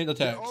 Alternate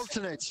attacks.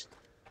 Alternate.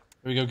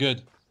 There we go.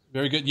 Good.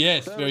 Very good.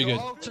 Yes. Very good.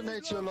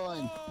 Alternate your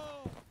line.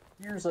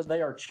 Here's that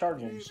they are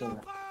charging, sir.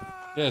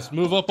 Yes.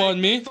 Move up on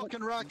me.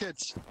 Fucking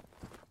rockets.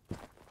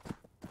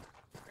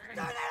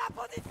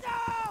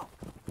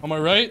 On my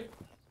right.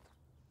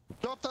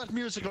 Drop that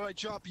music or I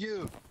chop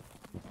you.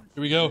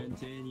 Here we go.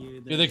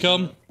 Here they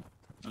come.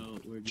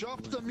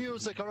 Drop the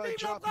music or I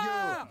chop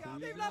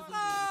you.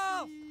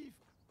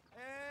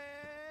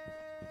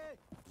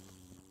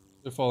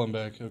 They're falling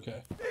back.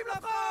 Okay.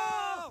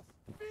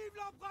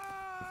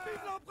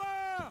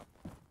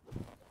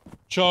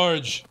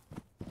 Charge.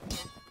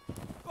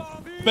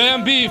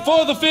 Bambi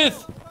for the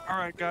 5th. All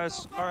right,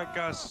 guys.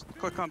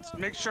 Quick humps.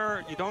 Make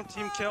sure you don't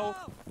team kill.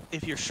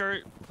 If you're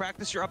sure,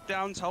 practice your up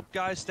downs. Help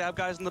guys, stab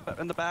guys in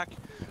the back.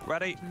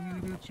 Ready?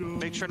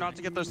 Make sure not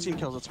to get those team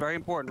kills. It's very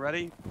important.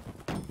 Ready?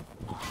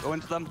 Go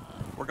into them.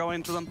 We're going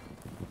into them.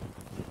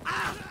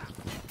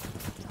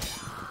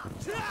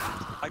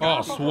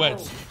 Oh,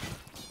 sweat.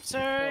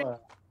 Sorry.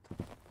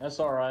 That's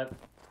all right.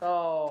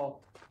 Oh.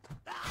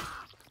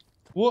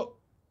 What?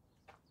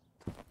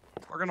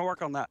 We're gonna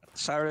work on that.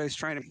 Saturday's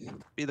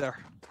training. Be there.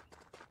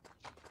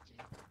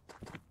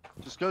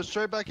 Just go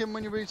straight back in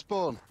when you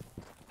respawn.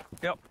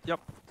 Yep.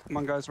 Come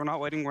on, guys. We're not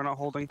waiting. We're not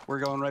holding. We're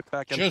going right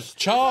back in. Just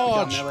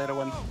charge. We got melee to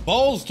win.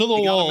 Balls to the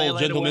We got wall, melee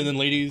to gentlemen win. and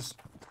ladies.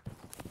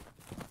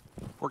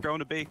 We're going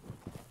to B.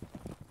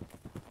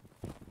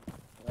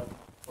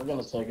 We're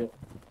gonna take it.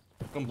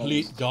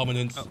 Complete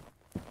dominance.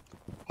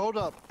 Hold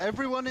up.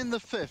 Everyone in the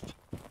 5th.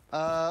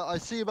 I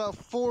see about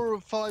 4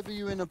 or 5 of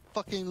you in a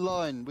fucking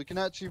line. We can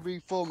actually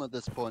reform at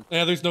this point.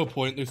 Yeah, there's no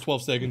point. There's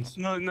 12 seconds.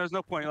 No, there's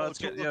no point. Let's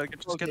get Okay,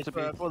 get to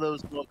B. I thought that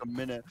was like a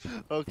minute.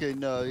 Okay,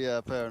 no,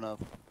 yeah, fair enough.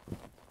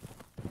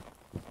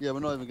 Yeah, we're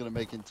not even gonna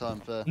make in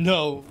time, fair.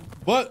 No,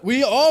 but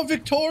we are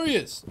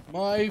victorious.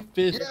 My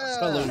 5th Yeah.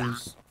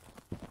 fellows.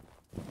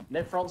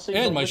 Les Français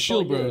And sont my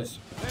victorieux. ShieldBros.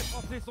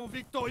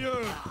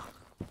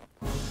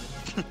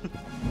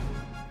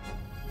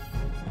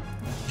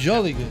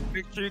 Jolly good.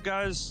 Make sure you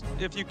guys,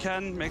 if you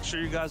can, make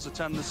sure you guys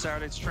attend this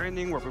Saturday's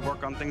training where we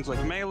work on things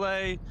like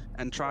melee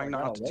and trying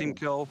not to team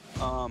kill.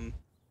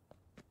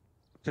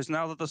 Because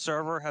now that the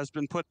server has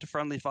been put to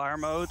friendly fire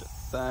mode,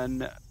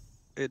 then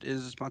it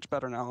is much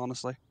better now,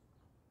 honestly.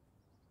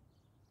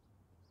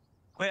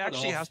 Wait,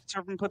 actually, has the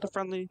server been put to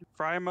friendly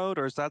fire mode,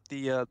 or is that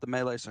the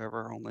melee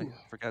server only?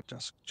 Forget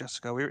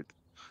Jessica.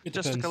 It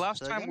Jessica, depends.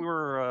 last time we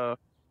were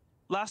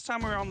Last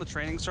time we were on the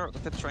training server, the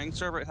 5th training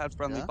server, it had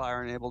friendly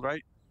fire enabled,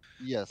 right?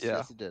 Yes,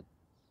 yes, it did.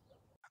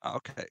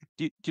 Okay.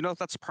 Do you know if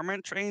that's a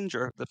permanent change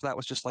or if that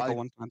was just like a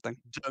one-time thing?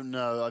 Don't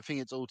know. I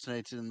think it's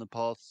alternated in the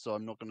past, so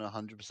I'm not going to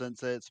 100%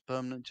 say it's a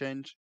permanent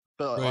change,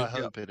 but Right. I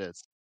hope it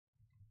is.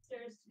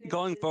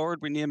 Going forward,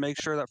 we need to make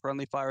sure that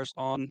friendly fire is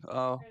on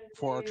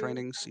for our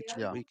trainings each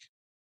week.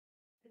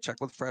 Check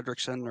with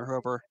Fredrickson or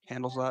whoever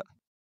handles that.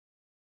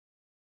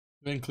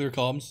 Been clear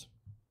comms.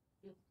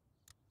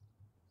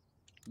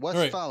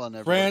 Westfalen,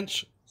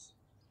 right.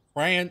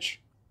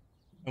 French,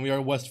 and we are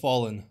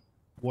Westfalen.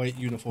 White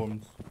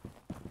uniforms.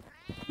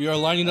 We are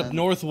lining up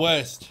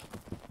northwest.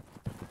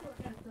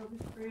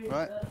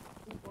 Right.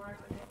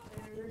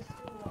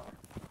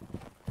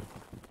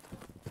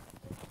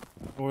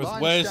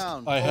 Northwest.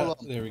 I have.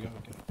 There we go.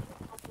 Okay.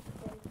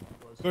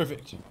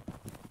 Perfect.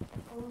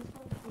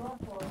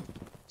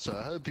 So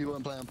I hope you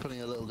weren't planning on putting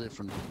it a little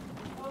different.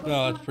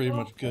 No, that's pretty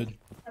much good.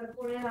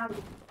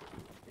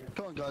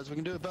 Come on, guys, we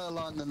can do a better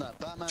line than that.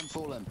 Batman,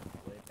 fall in.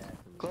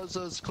 Close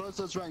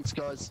those ranks,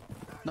 guys.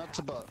 Not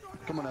to butt.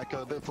 Come on,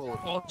 Echo, a bit forward.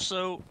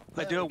 Also,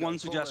 I do have one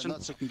suggestion.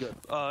 That's looking good.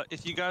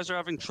 If you guys are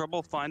having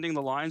trouble finding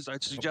the lines,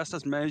 I'd suggest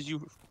as many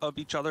of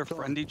each other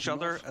friend each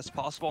other as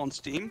possible on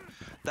Steam.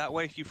 That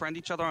way, if you friend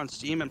each other on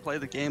Steam and play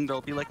the game,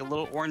 there'll be like a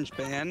little orange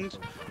band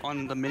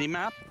on the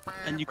mini-map,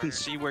 and you can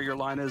see where your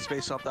line is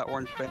based off that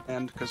orange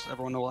band, because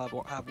everyone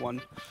will have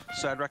one.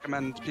 So I'd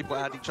recommend people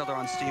add each other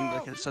on Steam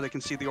so they can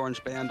see the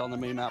orange band on the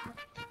mini-map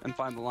and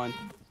find the line.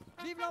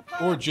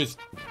 Or just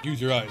use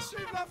your eyes.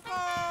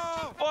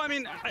 Well, I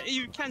mean,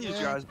 you can use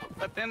your eyes,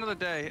 but at the end of the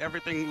day,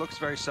 everything looks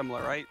very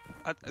similar, right?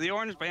 The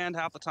orange band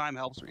half the time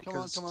helps me. Come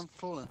on,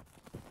 fall in.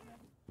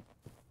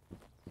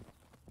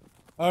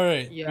 All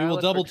right, Yeah, we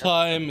will double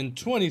time in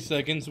 20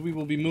 seconds. We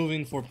will be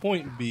moving for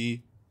point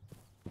B.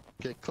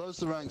 Okay, close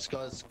the ranks,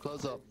 guys.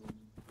 Close up.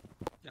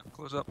 Yeah,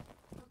 close up.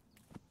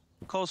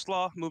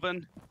 Coleslaw, move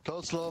in.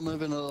 Coleslaw,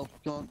 moving a little.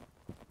 Go on.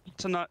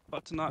 To nut.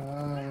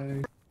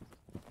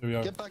 There we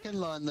are. Get back in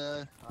line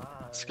there,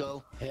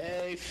 Skull.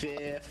 Hey,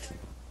 Fifth.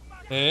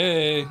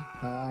 Hey.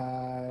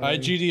 Hi,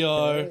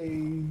 GDR.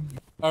 Hey.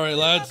 All right,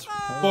 lads.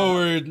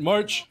 Forward,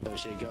 march. Oh,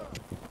 shit, go.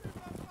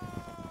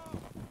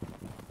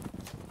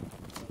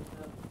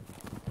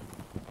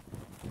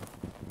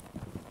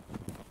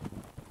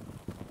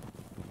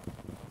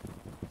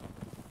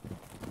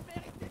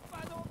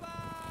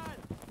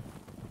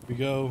 Here we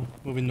go.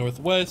 Moving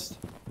northwest.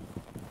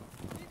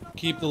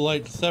 Keep the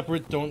lights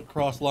separate. Don't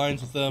cross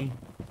lines with them.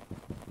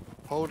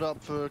 Hold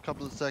up for a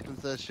couple of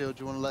seconds there, Shield.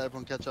 You want to let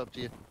everyone catch up to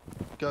you?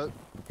 Go.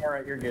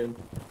 Alright, you're good.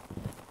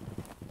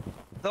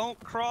 Don't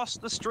cross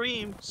the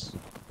streams.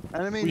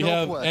 Enemy we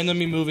northwest. have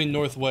enemy moving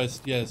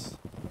northwest, yes.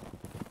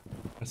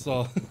 I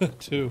saw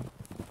two.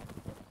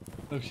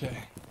 Okay.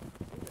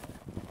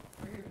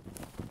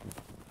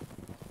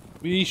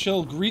 We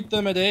shall greet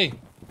them at A.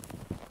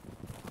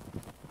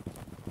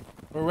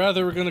 Or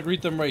rather, we're gonna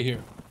greet them right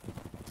here.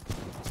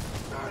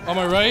 On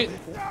my right.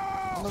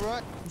 On the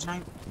right.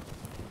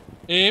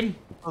 Aim.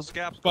 Close the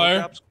gaps.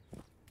 Fire.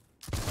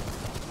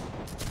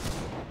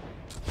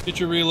 Get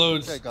your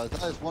reloads. Okay, guys,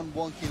 that is one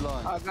wonky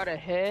line. I got a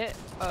hit.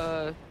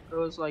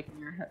 Goes like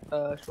in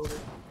your shoulder.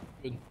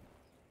 Good.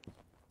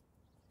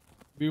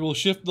 We will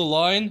shift the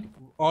line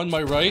on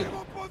my right,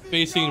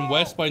 facing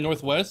west by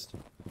northwest.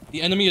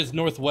 The enemy is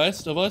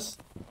northwest of us.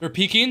 They're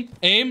peeking.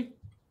 Aim.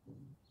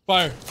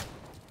 Fire.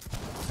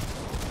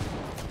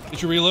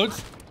 Get your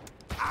reloads.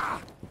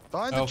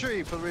 Behind the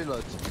tree for the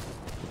reloads.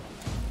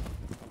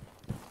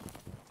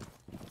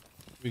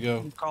 Here we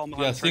go.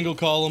 Yeah, single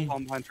column.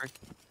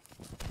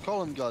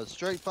 Column, guys.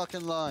 Straight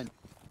fucking line.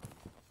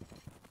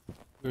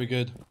 Very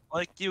good.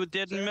 Like you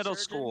did in middle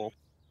school.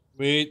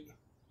 Wait.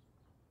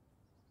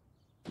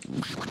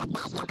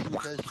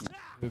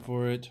 Wait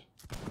for it.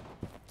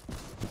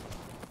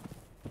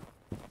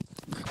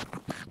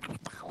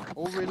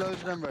 All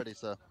reloaded and ready,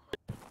 sir.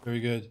 Very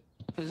good.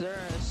 Is there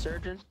a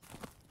surgeon?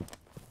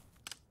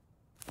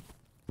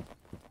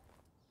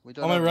 We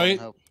don't on my have right.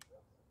 help.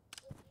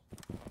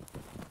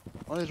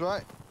 On his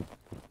right.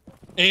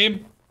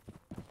 Aim.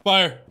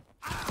 Fire.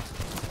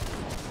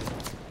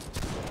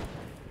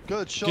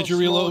 Good shot. Get your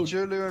reload.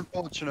 Julia and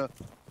Fortunate.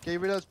 Get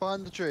your reloads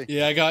behind the tree.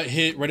 Yeah, I got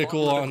hit.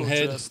 Reticle on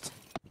head. Chest.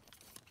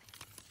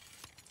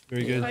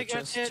 Very good.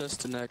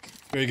 Chest to neck.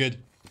 Very good.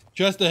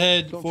 Just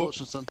ahead.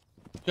 Son.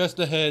 Just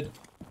ahead.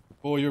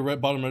 Oh, your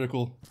right bottom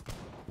reticle.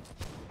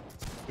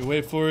 You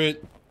wait for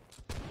it.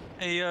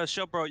 Hey,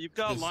 ShieldBro, you've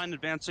got a line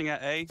advancing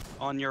at A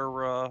on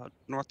your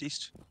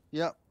northeast.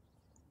 Yep.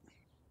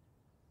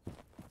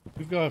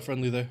 We've got a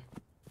friendly there.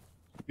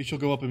 We shall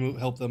go up and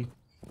help them.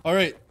 All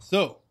right,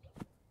 so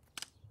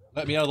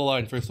let me out of the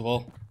line first of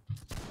all.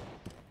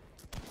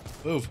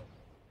 Move.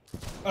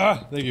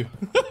 Ah, thank you.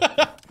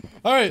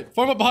 All right,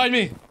 form up behind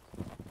me.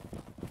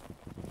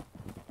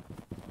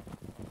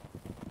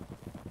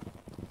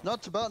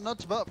 Not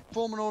about.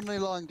 Form an ordinary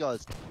line,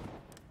 guys.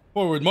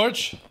 Forward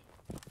march.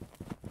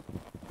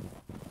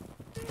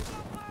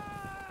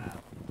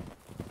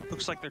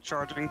 Looks like they're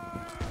charging,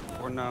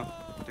 or no?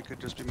 They could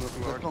just be moving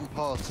They've forward. gone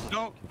past.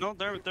 No,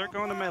 they're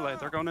going to melee.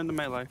 They're going into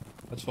melee.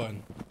 That's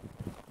fine.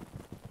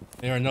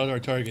 They are not our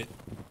target.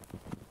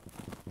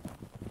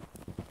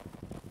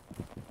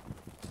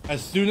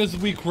 As soon as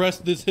we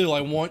crest this hill,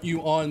 I want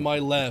you on my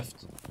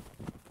left.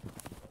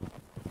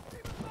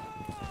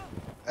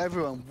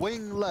 Everyone,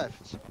 wing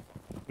left.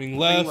 Wing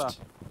left.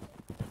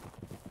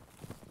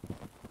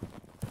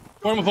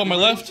 Form up on my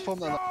left. From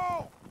the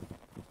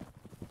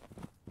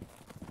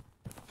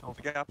All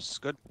the gaps.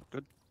 Good.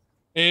 Good.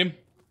 Aim.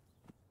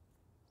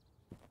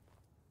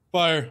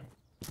 Fire.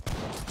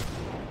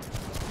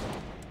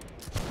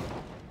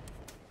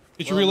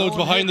 Get your reloads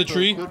behind the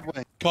tree.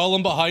 Call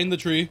them behind the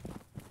tree.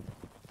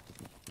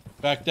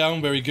 Back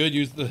down. Very good.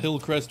 Use the hill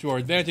crest to our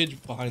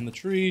advantage. Behind the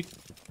tree.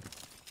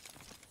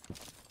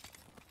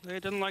 They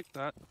didn't like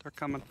that. They're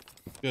coming.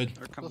 Good.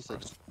 They're coming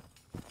first.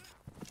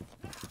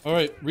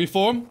 Alright.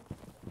 Reform.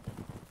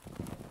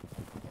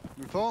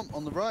 Reform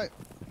on the right.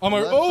 On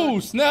my... Oh,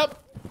 snap!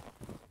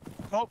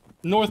 Oh.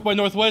 North by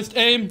northwest.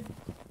 Aim.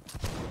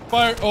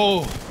 Fire.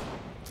 Oh.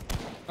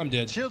 I'm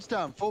dead. Shields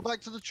down. Fall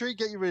back to the tree.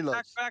 Get your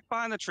reloads. Back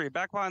behind the tree.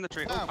 Back behind the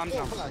tree. Oh, I'm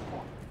down. Back.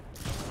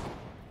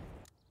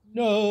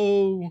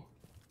 No.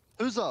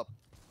 Who's up?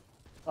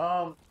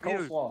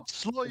 Coleslaw.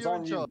 Slow, It's you're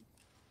on in you. charge.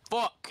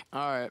 Fuck.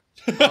 All right.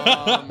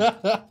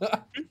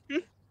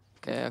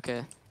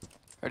 Okay.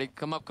 Ready?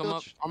 Come up.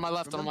 On my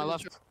left. On my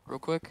left. Real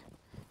quick.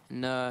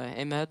 And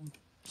aim ahead.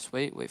 Just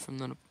wait for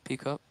them to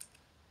peek up.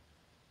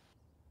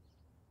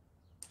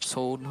 Just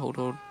hold.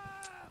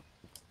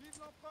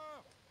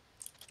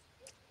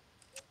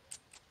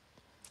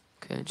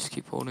 Okay, just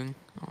keep holding.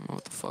 I don't know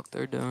what the fuck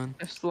they're doing.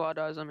 If the law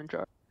dies, I'm in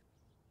charge.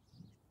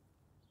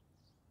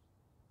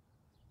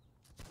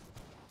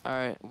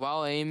 Alright,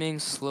 while aiming,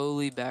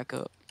 slowly back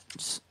up.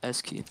 Just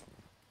S key.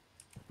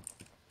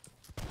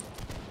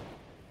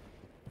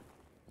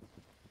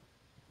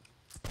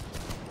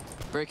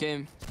 Break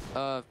aim.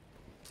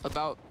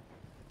 About.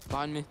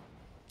 Behind me.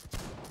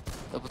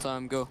 Double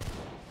time, go.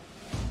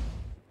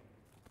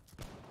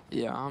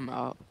 Yeah, I'm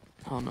out.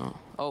 Oh no.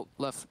 Oh,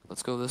 left.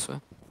 Let's go this way.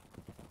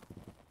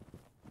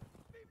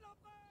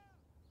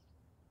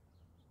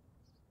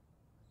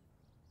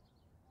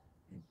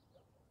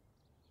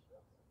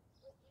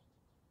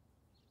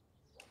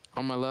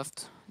 On my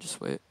left.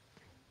 Just wait.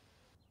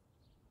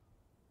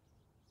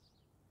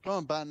 Go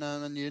on,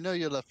 Batman, and you know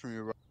you're left from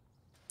your right.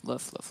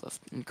 Left.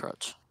 And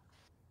crouch.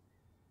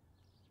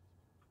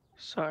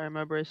 Sorry,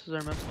 my braces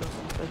are messed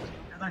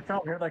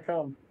up. Here they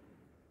come.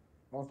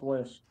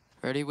 Northwest.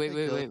 Ready?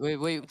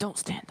 Wait. Don't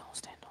stand.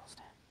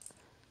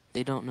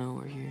 They don't know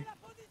we're here.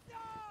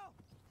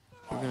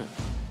 We're gonna...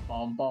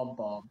 Bomb.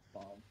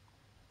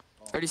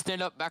 Ready,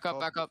 stand up, back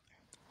up.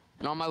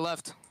 And on my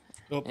left.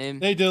 Oh,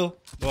 Aim. hey, Dill.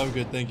 Oh, I'm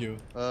good, thank you.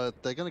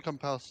 They're gonna come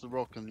past the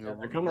rock and you're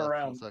They're coming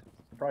around. They're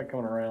probably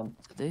coming around.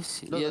 Did they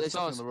see? No, yeah, they're they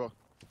saw stuck us. in the rock.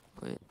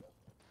 Wait.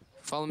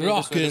 Follow me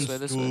this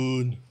way.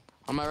 Spoon.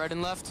 On my right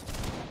and left.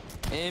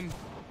 Aim.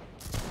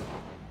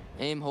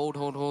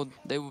 Hold.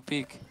 They will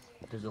peek.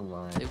 There's a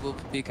line. They will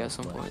peek at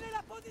some point.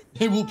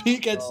 They will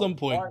peek at some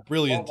point.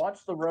 Brilliant.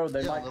 Watch the road.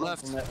 They might come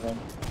left. from that one.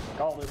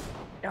 Called it.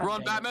 God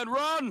Run, damn it. Batman,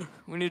 run!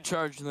 We need to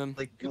charge them.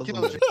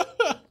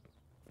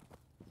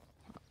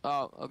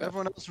 Oh, okay.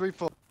 Everyone else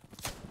reform.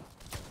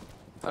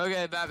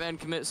 Okay, Batman,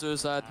 commit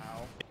suicide.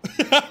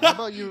 How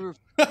about you?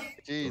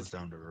 Jeez.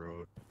 Down the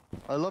road.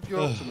 I love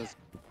your optimism.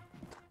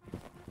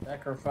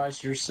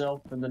 Sacrifice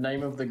yourself in the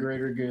name of the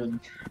greater good.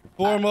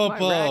 Form up. My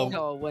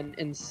ragdoll went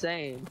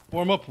insane.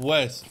 Form up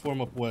west.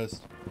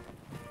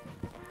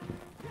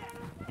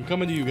 I'm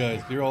coming to you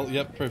guys. You're all.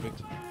 Yep,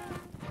 perfect.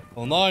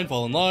 Fall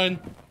in line.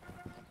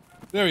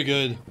 Very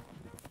good.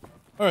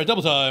 All right,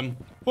 double time.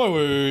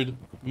 Forward.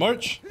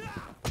 March.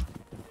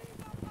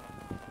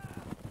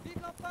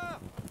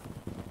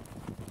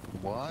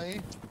 Why?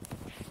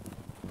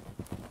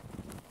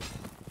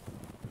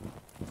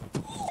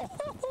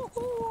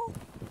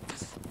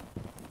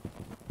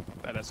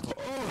 That is cool.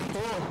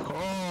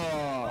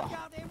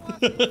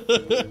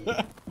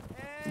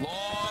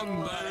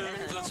 Long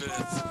back to the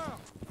fifth.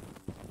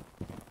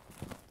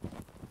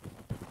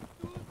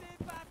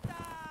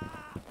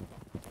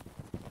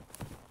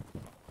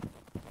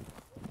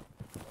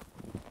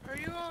 Are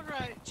you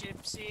alright,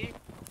 Gypsy?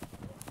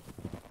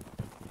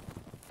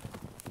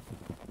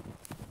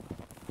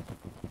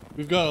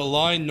 We've got a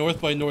line north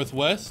by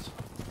northwest.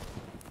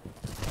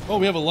 Oh,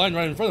 we have a line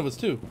right in front of us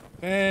too.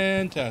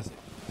 Fantastic.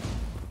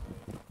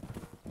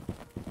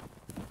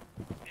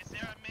 Is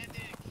there a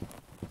medic?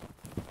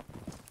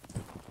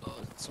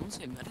 Did someone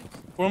say medic?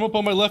 Form up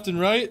on my left and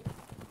right.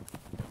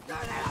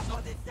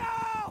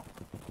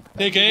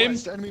 Take aim.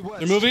 Enemy west.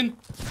 They're moving.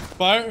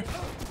 Fire.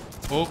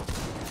 Oh.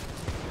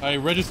 I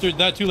registered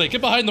that too late.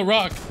 Get behind the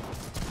rock.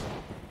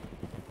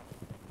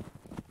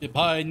 Get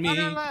behind me.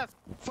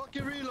 Fuck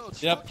your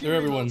reloads. Yep, Fuck they're your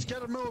everyone. reloads.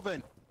 Get them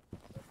moving.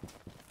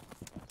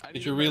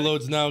 Get your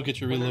reloads now. Get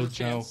your reloads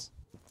now.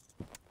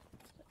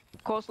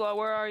 Coleslaw,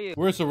 where are you?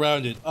 We're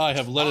surrounded. I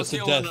have led us to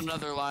death.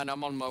 Another line.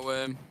 I'm on my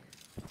way.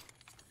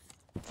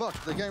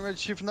 Fuck, they're getting ready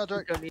to shoot from that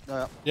direction.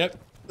 Yep.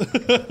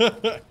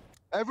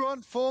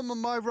 Everyone, form on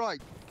my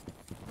right.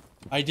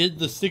 I did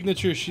the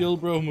signature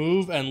ShieldBro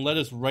move and led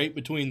us right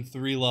between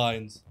 3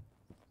 lines.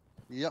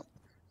 Yep.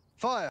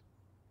 Fire.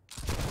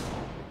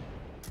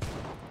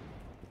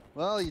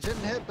 Well, you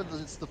didn't hit, but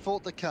it's the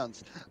fault that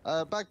counts.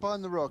 Back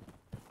behind the rock.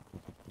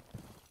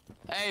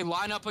 Hey,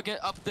 line up again,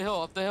 up the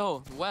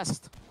hill,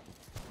 west.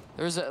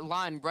 There's a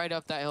line right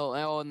up that hill.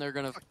 Oh, and they're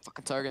gonna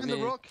fucking target me. In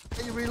the rock.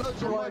 Can you reload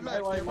your right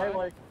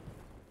left?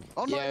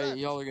 Yeah,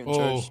 y'all are getting Oh,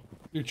 charged.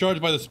 you're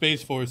charged by the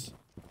Space Force.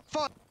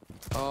 Fuck.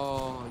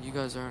 Oh, you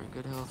guys aren't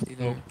good health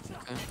either. Nope.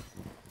 Okay.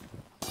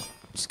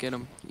 Just get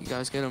him. You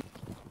guys get him.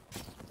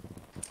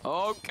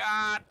 Oh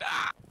God.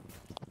 Ah.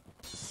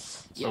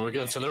 So we're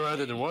getting to the right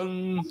in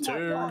 1,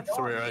 2,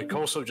 3. Right,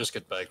 Corso, just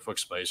get back. Fuck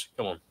space.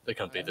 Come on, they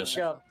can't beat this.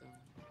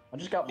 I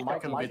just got They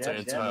can beat the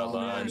entire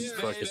line.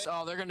 Fuck it.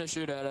 Oh, they're gonna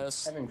shoot at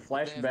us. Having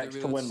flashbacks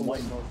to when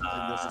White North did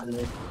this to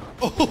me.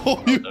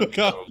 Oh, you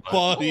got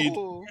bodied.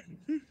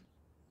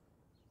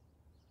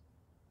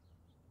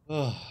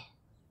 Oh,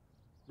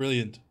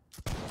 brilliant.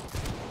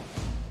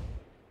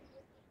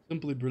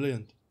 Simply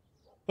brilliant.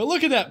 But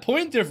look at that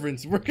point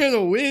difference. We're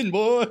gonna win,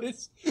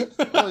 boys.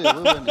 Oh yeah,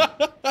 we're winning.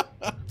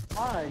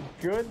 My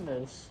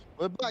goodness.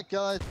 We're back,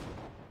 guys.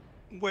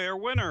 We're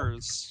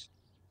winners.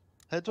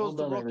 Head towards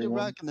the rocket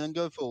rack and then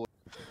go forward.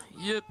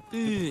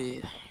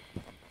 Yippee.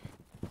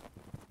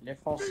 Les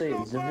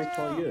Français, the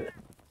victorieux.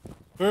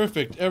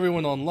 Perfect.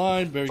 Everyone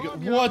online. Very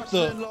good. What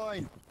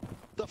the?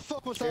 The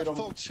fuck was that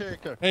fog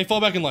shaker? Hey, fall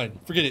back in line.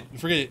 Forget it.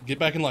 Forget it. Get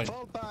back in line.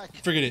 Fall back.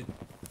 Forget it.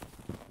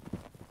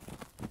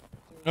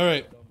 All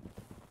right.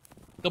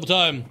 Double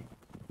time.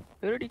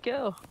 Who did he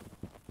kill?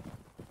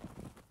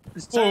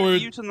 Is that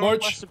Forward. you to the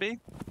March. northwest of B?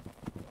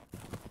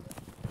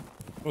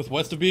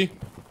 Northwest of B.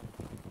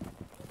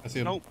 I see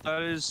him. Nope,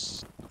 that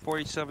is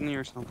 47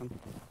 or something.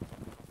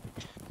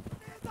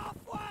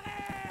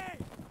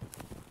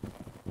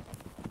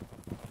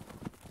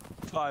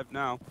 5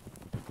 now.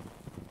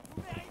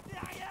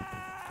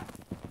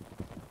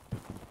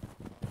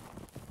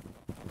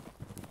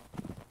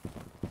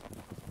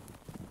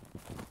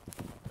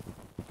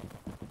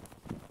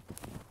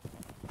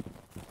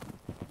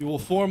 You will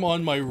form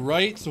on my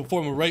right, so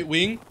form a right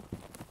wing.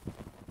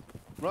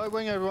 Right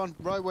wing, everyone.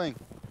 Right wing.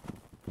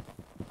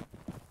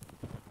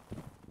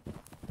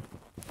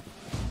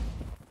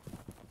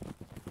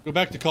 Go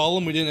back to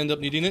column. We didn't end up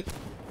needing it.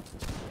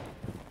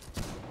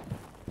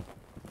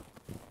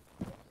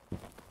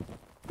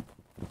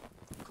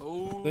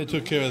 They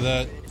took care of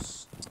that.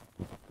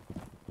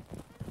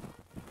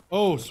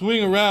 Oh,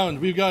 swing around.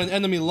 We've got an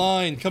enemy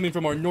line coming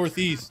from our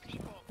northeast.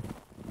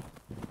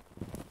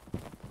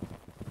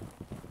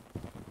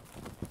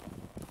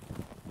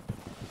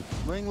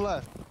 Wing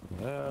left.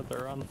 Yeah,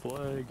 they're on the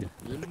flag.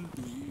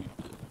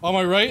 On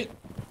my right.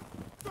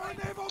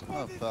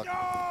 Oh, fuck.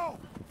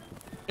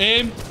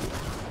 Aim.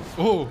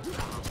 Oh,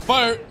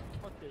 fire.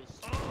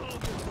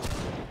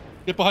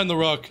 Get behind the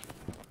rock.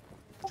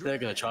 They're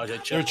gonna charge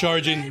it. They're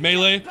charging.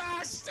 Melee.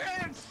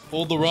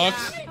 Hold the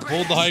rocks.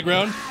 Hold the high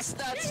ground.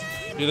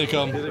 Here they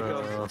come.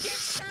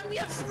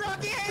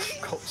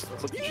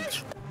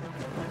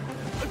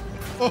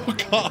 Oh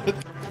god.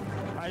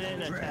 I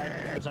didn't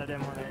attack because I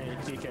didn't want any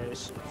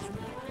TKs.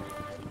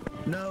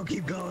 No,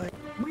 keep going.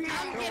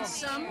 I'll get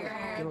some.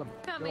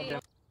 Come here.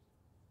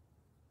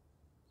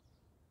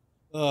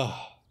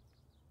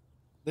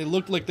 They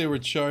looked like they were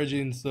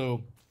charging,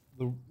 so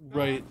the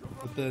right,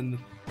 but then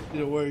it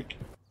didn't work.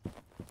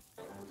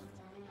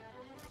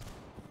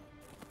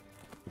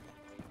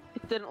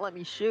 It didn't let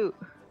me shoot.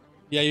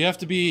 Yeah, you have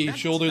to be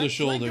shoulder to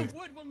shoulder.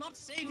 Wood will not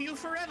save you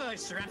forever,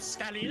 Sir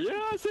Rapscallion.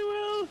 Yes, it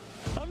will.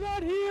 I'm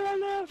not here. I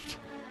left.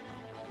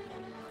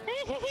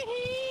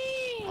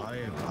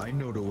 I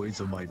know the ways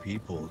of my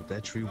people.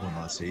 That tree will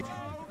not save you.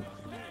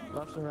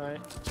 Left and right.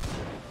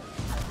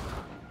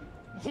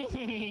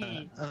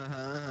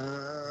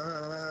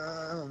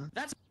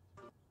 That's.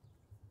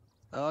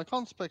 I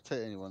can't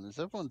spectate anyone. Is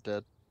everyone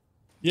dead?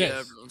 Yes. Yeah,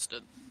 everyone's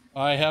dead.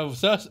 I have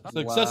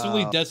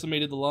successfully Wow.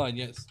 decimated the line,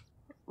 yes.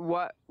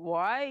 What?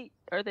 Why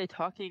are they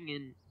talking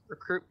in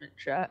recruitment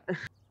chat?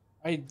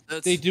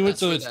 They do it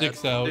so it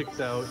sticks out.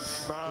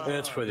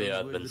 That's for the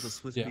Those admin. little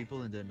Swiss Yeah.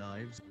 people and their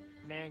knives.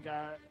 Man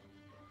got.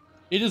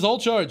 It is all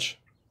charge.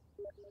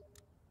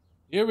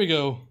 Here we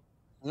go.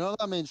 You know what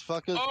that means,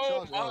 fuckers?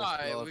 Oh Charge my,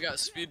 us, we got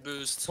speed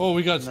boost. Oh,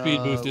 we got speed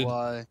No, boosted.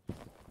 Why?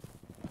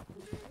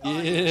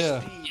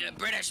 Yeah. You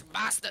British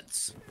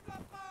bastards.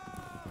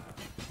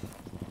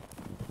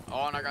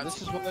 Oh, and I got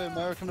This is why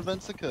American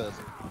events occur.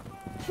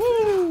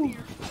 Woo!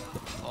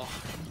 Oh.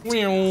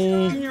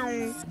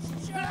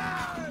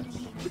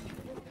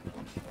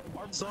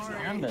 Sorry.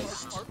 I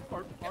missed.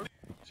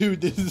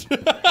 Dude, this is...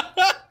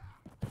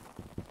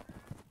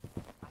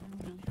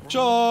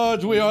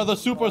 Charge! We are the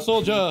super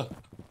soldier!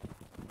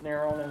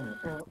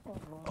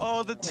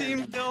 Oh, the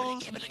team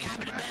kills.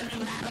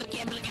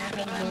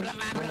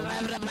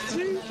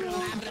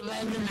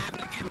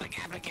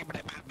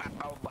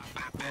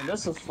 Man,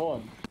 this is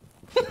fun.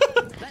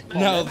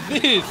 Now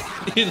this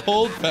is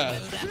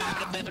Holdfast.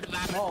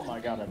 Oh my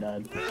god, I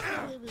died.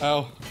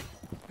 Ow.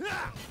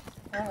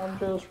 I'm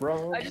just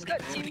wrong. I just got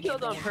team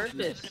killed on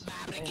purpose.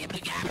 Like, he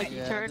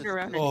turned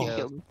around and Oh. team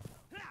killed me.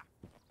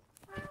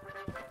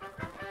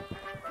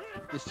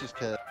 It's just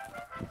care.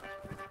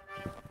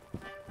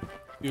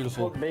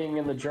 Beautiful. What being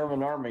in the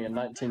German army in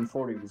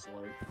 1940 was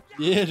like.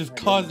 Yeah, just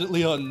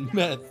constantly on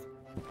meth.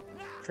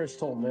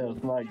 Crystal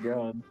meth, my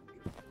god.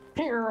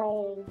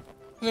 Hero.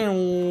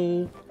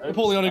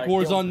 Napoleonic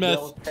Wars on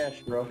meth.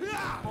 Castro.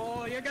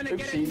 Oh, you're gonna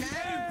get it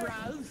now,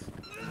 bros.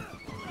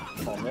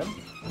 Oh,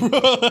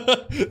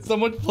 man.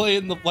 Someone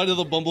playing the flight of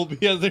the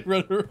bumblebee as they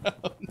run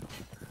around.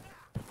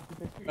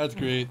 That's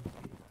great.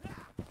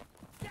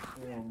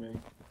 Oh,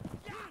 man.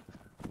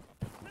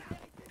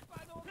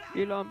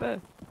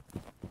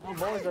 Oh,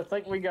 boys, I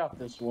think we got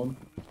this one.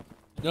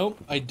 Nope,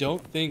 I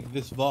don't think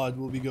this VOD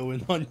will be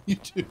going on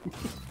YouTube.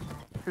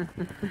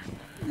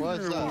 Why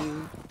is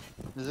that?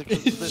 Is it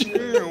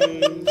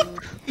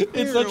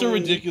It's such a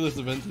ridiculous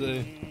event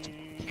today.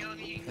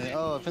 Hey,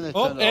 oh, I think they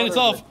Oh, turned and it's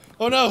off.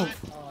 Oh no.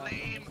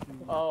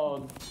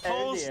 Oh,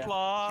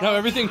 Coleslaw. Now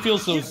everything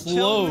feels so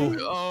slow.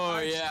 Oh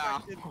yeah.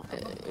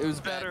 It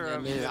was better.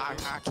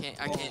 I can't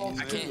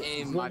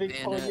aim my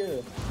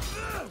bayonet.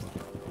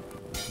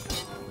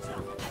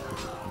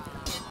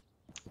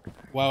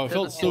 Wow, it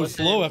felt so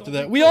slow after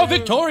that. We are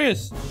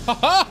victorious!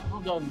 Haha!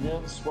 Well done,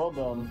 Vince. Well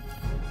done.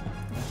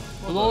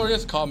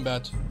 Glorious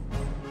combat.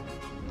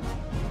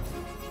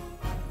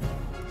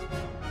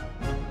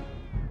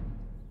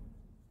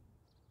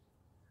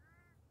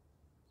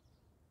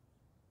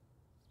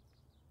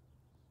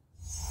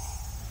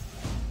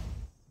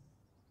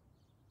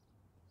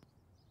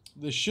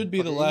 This should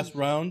be the last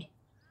round.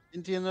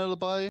 Indianola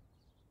Bayou?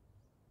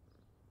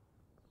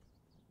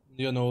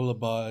 Indianola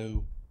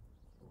Bayou.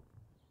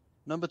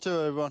 Number 2,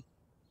 everyone.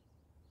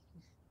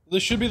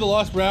 This should be the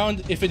last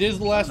round. If it is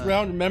the last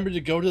round, remember to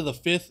go to the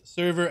 5th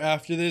server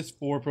after this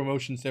for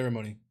promotion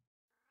ceremony.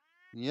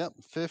 Yep,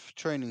 5th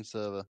training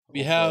server.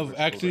 We have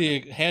actually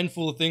a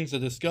handful of things to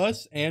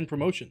discuss and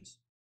promotions.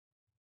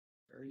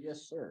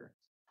 Yes, sir.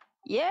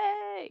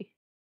 Yay!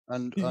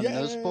 And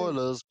no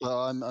spoilers, but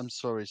I'm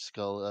sorry,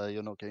 Skull.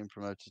 You're not getting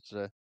promoted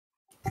today.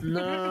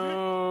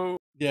 No.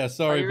 Yeah,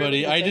 sorry,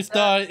 buddy. I just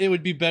thought it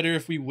would be better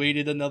if we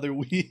waited another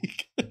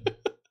week.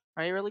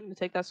 Are you really gonna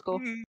take that skull?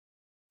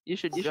 You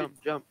should jump.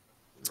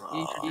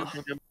 You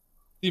should jump.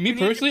 See, me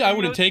personally, I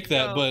wouldn't take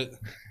that, but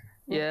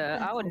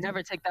Yeah, I would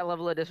never take that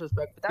level of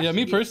disrespect. But that's yeah,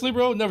 me just personally,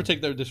 bro, never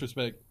take that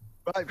disrespect.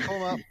 Right,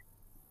 pull up.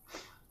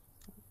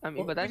 I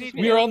mean, but that's just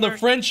We are on the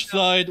French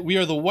side. We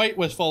are the white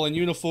Westphalian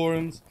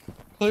uniforms.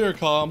 Clear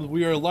comms.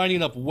 We are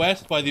lining up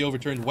west by the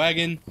overturned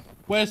wagon.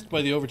 West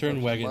by the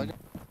overturned wagon.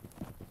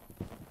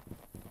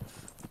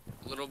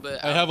 A little bit.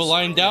 I have a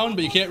line down,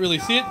 but you can't really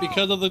see it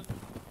because of the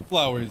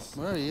flowers.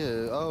 Where are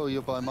you? Oh,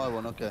 you're by my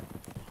one. Okay.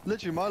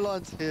 Literally, my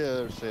line's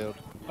here, Shield.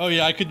 Oh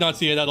yeah, I could not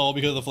see it at all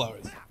because of the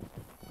flowers.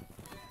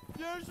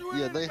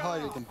 Yeah, they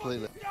hide it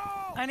completely.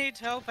 I need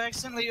help. I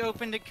accidentally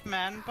opened a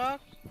command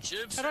box.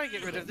 How do I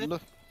get rid of this?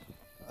 Look.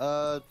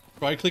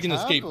 Try clicking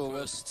escape.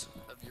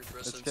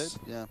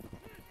 Escape? Yeah.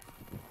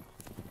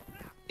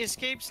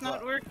 Escape's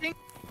not working?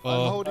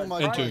 I'm holding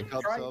my enter. mic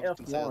up so I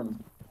can see it.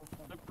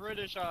 The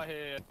British are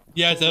here.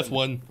 Yeah, it's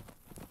F1.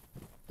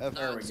 There we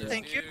go.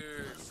 Thank you.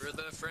 For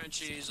the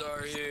Frenchies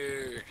are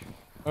here.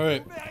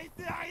 Alright.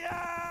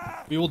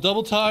 We will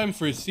double time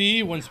for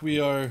C once we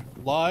are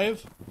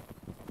live.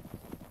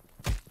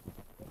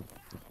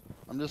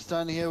 I'm just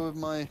standing here with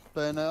my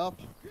bayonet up.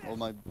 Or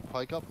my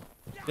pike up.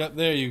 Yep,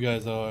 there you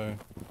guys are.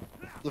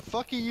 The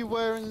fuck are you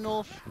wearing,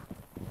 North?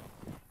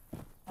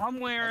 I'm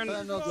wearing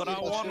what I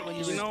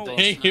want. You know,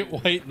 Hey,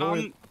 white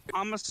North.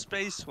 I'm a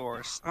Space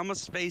Force. I'm a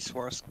Space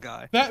Force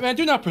guy. Batman,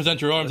 do not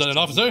present your arms at an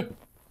officer.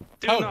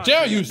 Do How not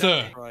dare do you, that.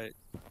 sir? Right.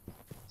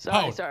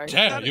 How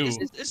dare you?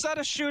 Is that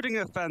a shooting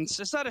offense?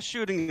 Is that a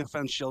shooting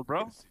offense, Shield,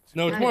 bro?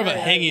 No, it's more of a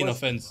hanging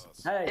offense.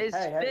 His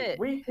fit.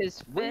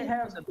 His fit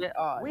was a bit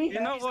odd. You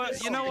know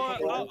what? You know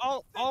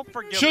what? I'll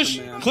forgive Shush!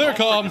 the man. Clear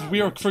comms. We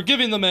are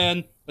forgiving the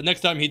man, but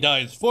next time he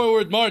dies,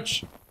 forward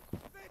march.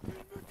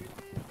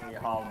 We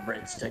have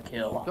Brits to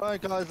kill.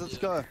 Alright, guys, let's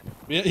go.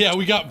 Yeah,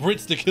 we got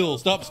Brits to kill.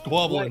 Stop White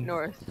squabbling.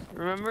 North.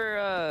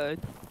 Remember,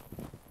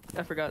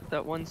 I forgot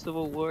that one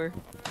Civil War.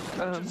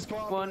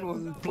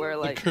 One where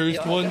like cursed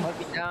y'all one? held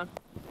me down.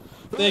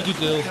 Thank you,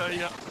 Dill.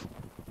 Yeah.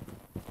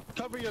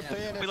 Cover your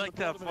bayonet. We like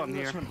to have fun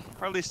here,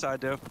 or at least I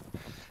do.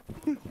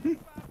 We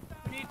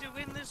need to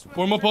win this one.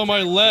 Form up on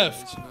my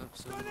left.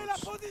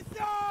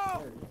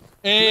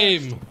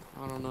 Aim.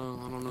 I don't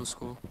know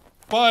school.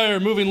 Fire.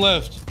 Moving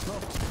left.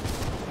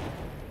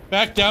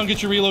 Back down.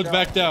 Get your reloads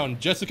back down.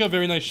 Jessica,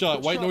 very nice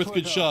shot. White North,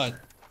 good shot.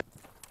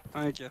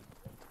 Thank you.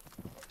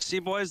 See,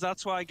 boys,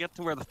 that's why I get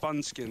to wear the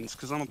fun skins,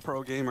 because I'm a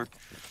pro gamer.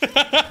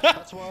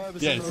 That's why I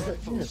was Yes.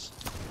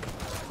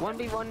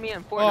 1v1 me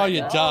and Fortnite. Oh, you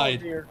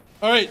died.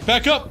 All right,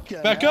 back up.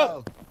 Back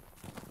up.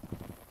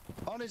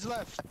 On his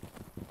left.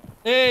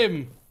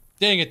 Aim.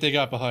 Dang it, they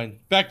got behind.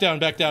 Back down,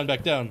 back down,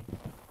 back down.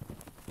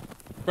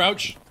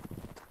 Crouch.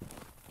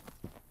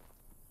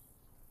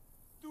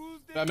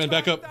 Batman,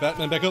 back up.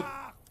 Batman, back up.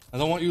 I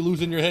don't want you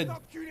losing your head.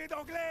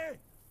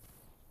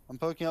 I'm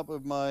poking up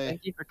with my.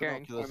 Thank you for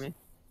caring for me.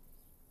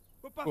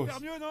 Of course.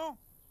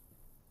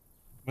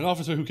 An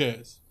officer, who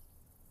cares?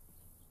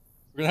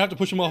 We're gonna have to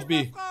push him off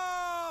B.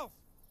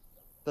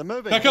 They're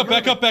moving. Back up,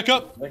 back up, back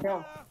up. They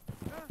go.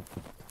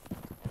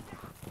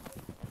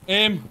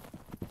 Aim.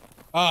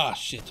 Ah,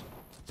 shit.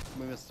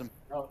 We missed them.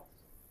 Oh,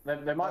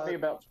 they might be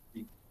about to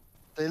be.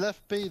 They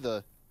left B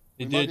though.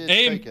 They We might did. be able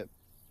to Aim. take it.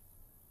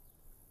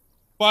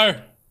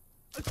 Fire.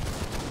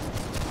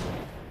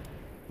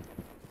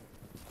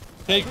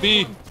 Take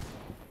B.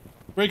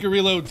 Breaker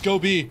reloads. Go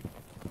B.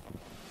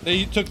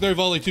 They took their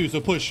volley too, so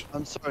push.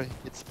 I'm sorry,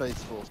 it's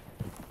Space Force.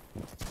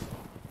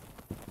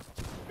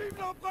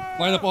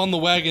 Line up on the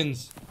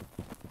wagons.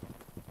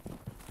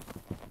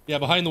 Yeah,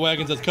 behind the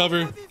wagons as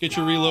cover. Get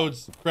your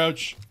reloads.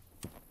 Crouch.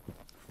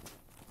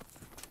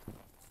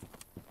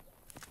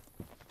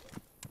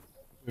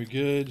 Very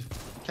good.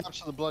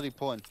 Capture the bloody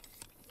point.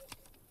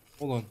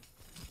 Hold on.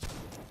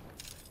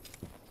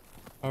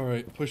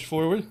 Alright, push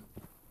forward.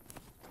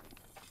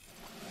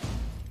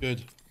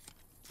 Good.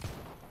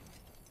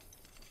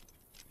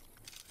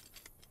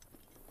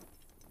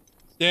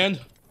 Stand.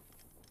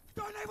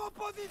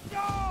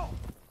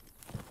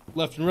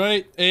 Left and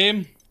right.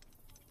 Aim.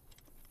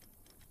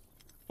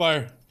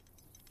 Fire.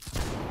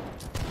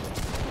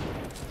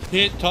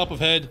 Hit top of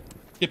head.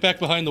 Get back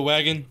behind the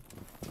wagon.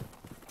 Good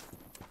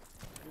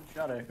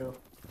shot, Echo.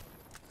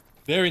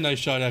 Very nice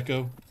shot,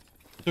 Echo.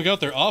 Took out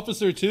their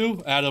officer too.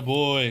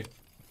 Attaboy.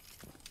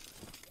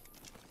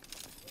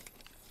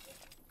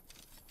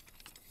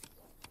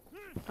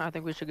 I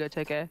think we should go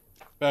take A.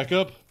 Back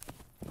up.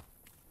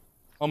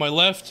 On my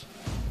left.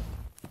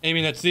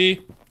 Aiming at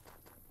C.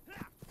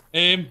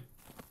 Aim.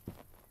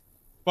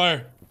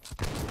 Fire.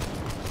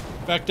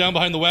 Back down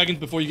behind the wagons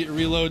before you get your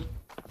reload.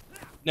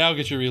 Now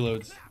get your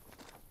reloads.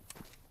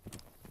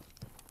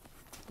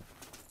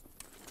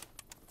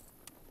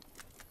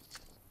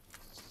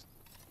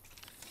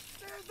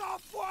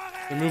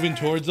 They're moving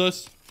towards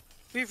us.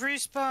 We've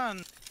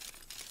respawned.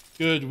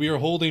 Good, we are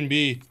holding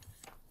B.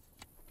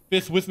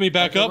 Fifth with me,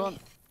 back up. Everyone.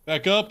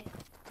 Back up.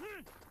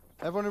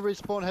 Everyone who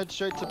respawn, head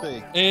straight to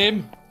B.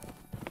 Aim.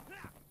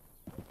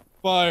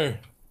 Fire.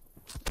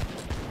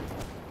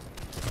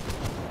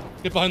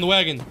 Get behind the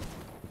wagon.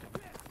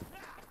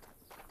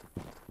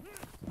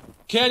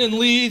 Cannon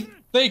Lee,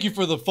 thank you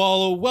for the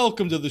follow.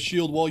 Welcome to the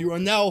shield wall. You are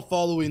now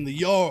following the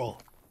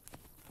Jarl.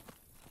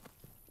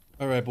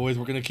 Alright, boys,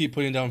 we're gonna keep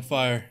putting down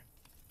fire.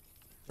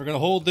 We're gonna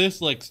hold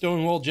this like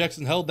Stonewall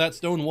Jackson held that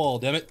stone wall,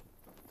 damn it.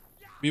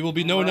 We will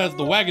be known as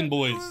the Wagon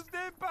Boys.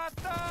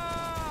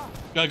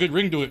 Got a good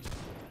ring to it.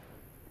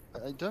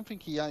 I don't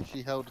think he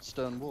actually held a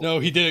stone wall. No,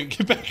 he didn't.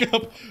 Get back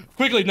up.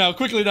 Quickly now,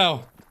 quickly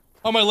now.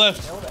 On my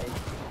left.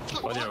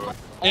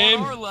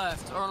 Aim. On our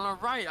left, or on our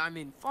right, I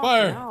mean, fuck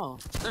Fire. hell.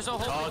 There's a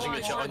whole Charging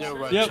it, on your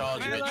right, Yep.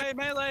 charging it.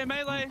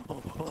 Melee.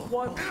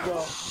 What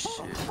the?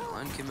 Shit,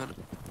 line came out.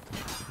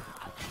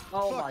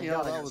 Oh my Fucking hell,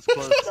 god, that I was got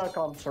close. stuck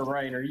on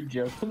terrain. Are you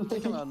joking?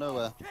 Came out of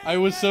nowhere. I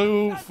was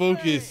so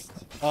focused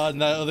on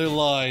that other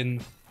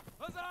line.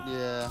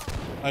 Yeah.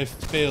 I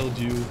failed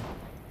you.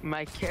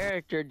 My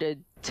character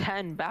did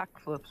 10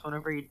 backflips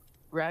whenever he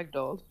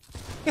ragdolled.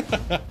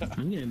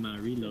 I'm getting my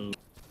reload.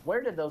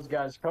 Where did those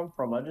guys come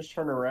from? I just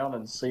turned around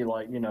and see,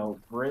 like, you know,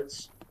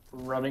 Brits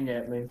running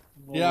at me.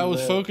 What Yeah, I was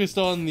that? focused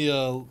on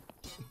the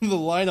the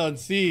line on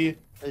C.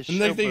 Hey, And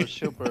next thing-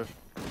 ShieldBros.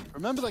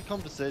 Remember that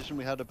conversation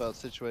we had about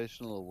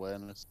situational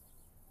awareness?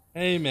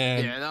 Hey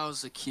man. Yeah, that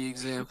was a key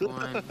example.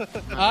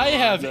 I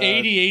have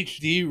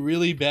ADHD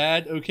really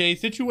bad, okay?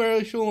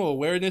 Situational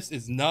awareness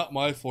is not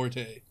my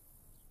forte.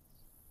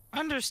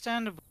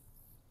 Understandable.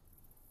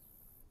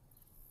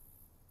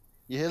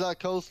 You hear that,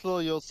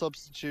 Coleslaw? You're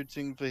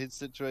substituting for his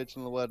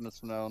situational awareness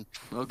from now on.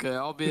 Okay,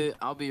 I'll be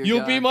your You'll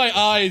guy. be my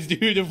eyes,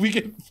 dude. If we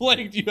get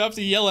flanked, you have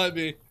to yell at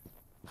me.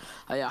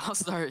 Oh, yeah, I'll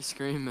start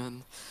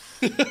screaming.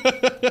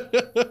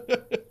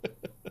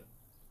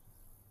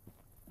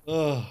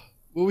 Well,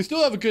 we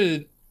still have a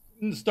good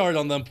start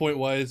on them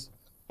point-wise.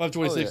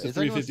 526 to Is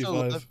anyone still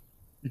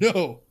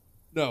 355.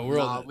 No, we're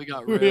all Nah, dead. we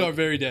got We ripped. are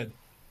very dead.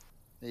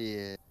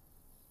 Yeah.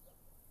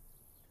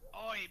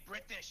 Oi,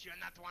 British, you're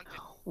not wanted.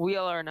 We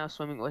all are now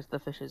swimming with the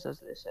fishes, as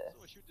they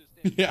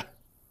say. Yeah.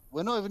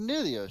 We're not even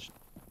near the ocean.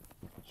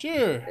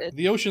 Sure.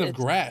 The ocean of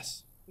it's-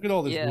 grass. Look at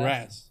all this Yeah.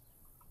 grass.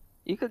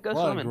 You could go A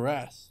lot of swimming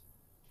grass.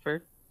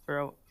 for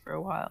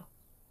a while.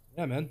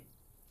 Yeah, man.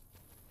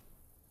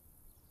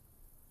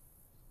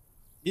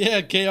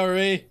 Yeah,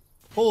 KRA.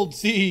 Hold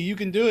C. You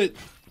can do it.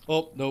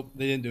 Oh, nope.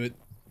 They didn't do it.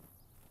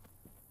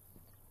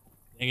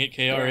 Dang it,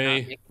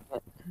 KRA.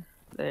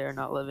 They are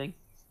not living.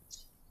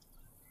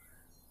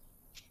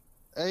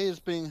 A is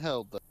being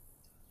held, though.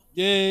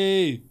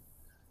 Yay.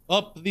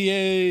 Up the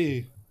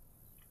A.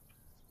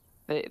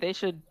 They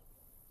should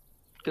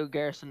go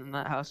garrison in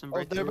that house and Oh,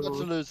 break they're the about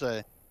to rules. lose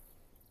A.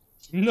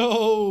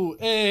 No,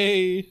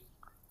 A.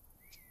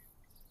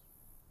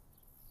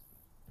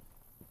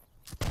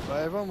 Right,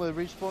 everyone, we're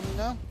respawning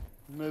now.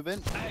 Move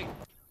in.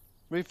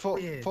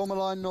 Form a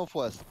line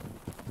northwest.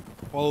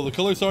 Follow the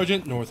color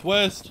sergeant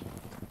northwest.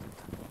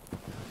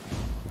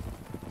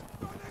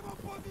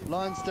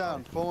 Lines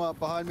down. Form up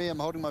behind me. I'm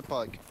holding my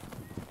pike.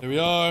 There we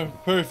are.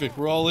 Perfect.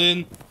 We're all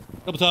in.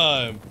 Double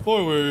time.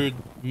 Forward.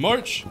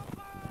 March.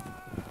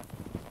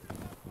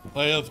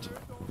 Left.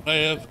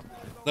 Left.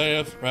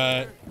 Left.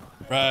 Right.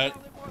 Right.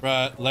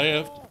 Right.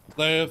 Left.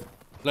 Left.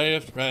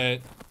 Left.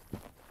 Right.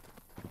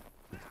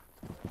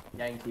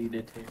 Yankee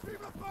did too.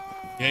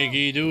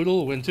 Yankee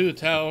Doodle went to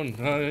town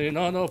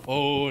on a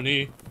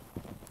pony.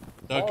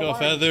 Stuck a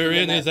feather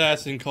in his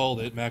ass and called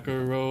it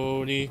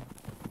macaroni.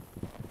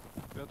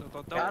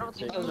 I don't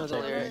think those are the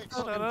lyrics.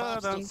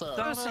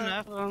 Close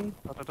enough.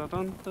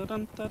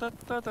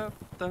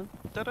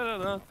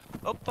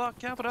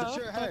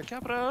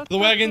 The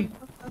wagon.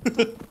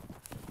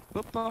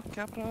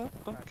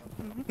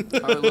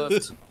 Our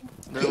left.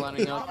 They're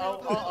lining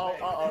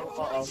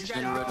up.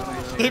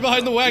 Stay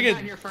behind the wagon.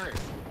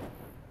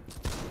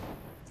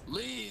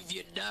 Leave,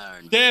 you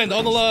darn. Stand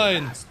on the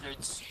line.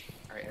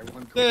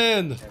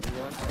 Stand.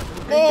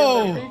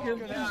 Oh!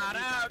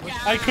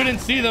 I couldn't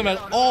see them at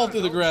all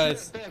through the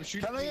grass.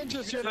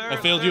 I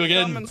failed you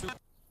again.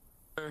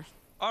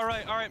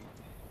 Alright.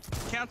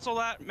 Cancel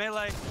that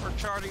melee. We're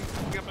charging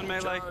up in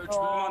melee.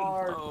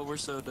 Oh, we're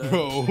so dead.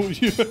 Bro,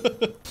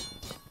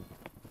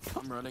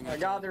 I'm running. My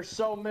God, there's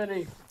so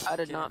many. I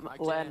did not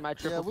land my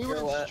triple. Yeah,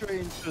 we went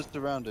straight and just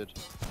surrounded.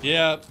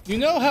 Yeah, you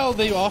know how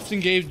they often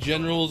gave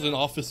generals and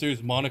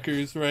officers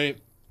monikers, right?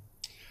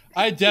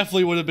 I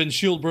definitely would have been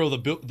ShieldBro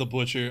the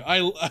Butcher.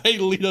 I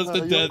lead us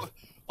to death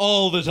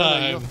all the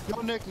time.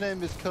 Your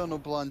nickname is Colonel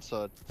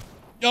Blindside.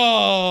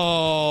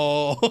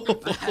 Oh,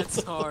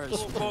 that's harsh.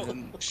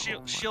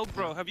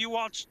 ShieldBro, have you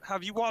watched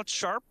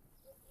Sharp?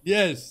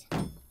 Yes.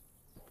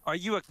 Are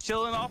you a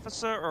killing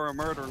officer or a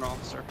murdering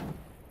officer?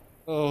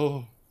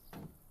 Oh,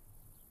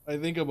 I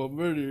think I'm a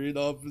murdering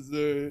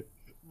officer.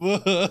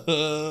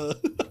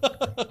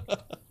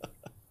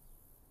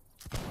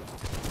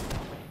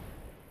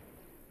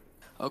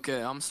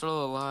 Okay, I'm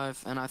still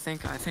alive, and I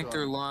think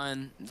their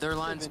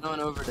line's going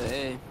over to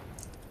A,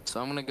 so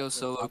I'm gonna go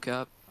solo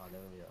cap.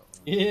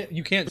 Yeah,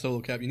 you can't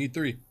solo cap. You need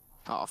 3.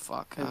 Oh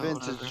fuck. Hey,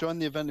 Vince, join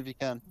the event if you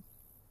can.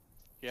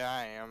 Yeah,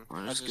 I am.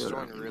 I just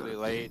joined really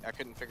late. I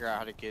couldn't figure out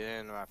how to get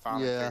in, and I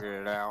finally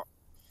figured it out.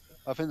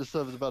 I think the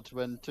server's about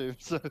to end too,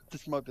 so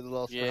this might be the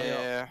last one.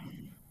 Yeah.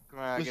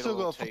 We've still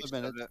got 5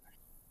 minutes.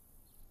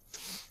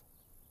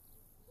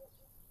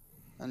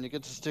 And you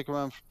get to stick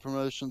around for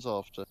promotions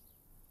after.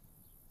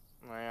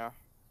 Yeah.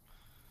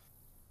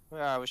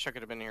 Yeah, I wish I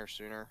could have been here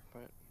sooner,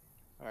 but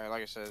alright,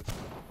 like I said,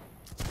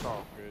 it's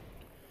all good.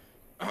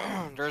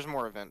 There's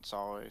more events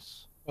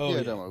always. Oh,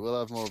 yeah, don't worry, we'll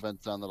have more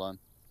events down the line.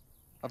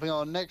 I think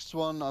our next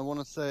one, I want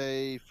to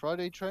say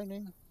Friday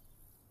training.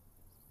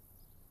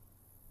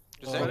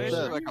 Is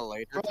that like a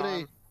later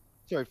time?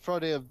 Sorry,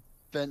 Friday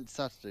event,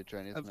 Saturday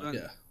training, isn't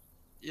it?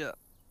 Yeah.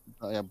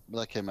 Oh, yeah,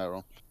 that came out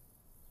wrong.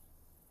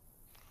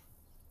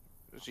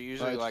 Is it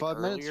usually like 5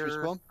 minutes, earlier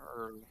respond.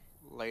 or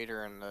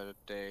later in the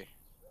day?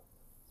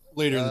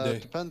 Later in the day.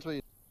 Depends what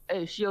you...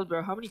 Hey,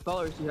 ShieldBro, how many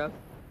followers do you have?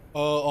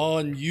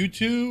 On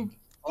YouTube,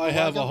 I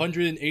have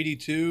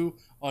 182.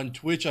 On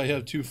Twitch, I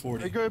have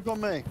 240. Hey, group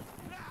on me.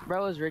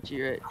 Bro is Richie,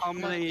 right? How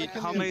many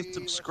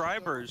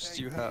subscribers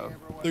do you have?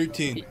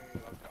 13.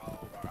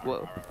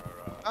 Whoa.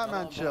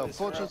 Batman shell,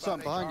 Fortune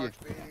Sun behind you.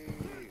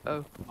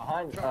 Oh.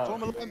 Behind.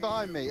 Form a line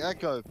behind me.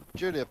 Echo,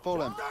 Julia,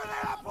 fall in.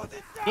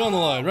 Go on the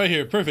line, right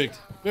here. Perfect.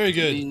 Very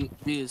good.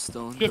 B is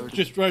still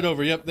Just right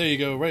over. Yep, there you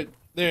go. Right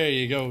there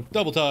you go.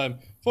 Double time.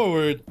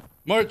 Forward.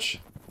 March.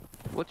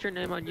 What's your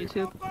name on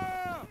YouTube?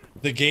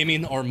 The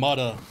Gaming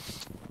Armada.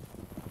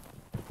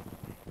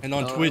 And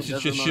on Twitch,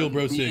 it's just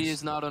ShieldBro 6. B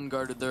is not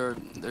unguarded.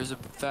 There's a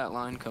fat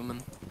line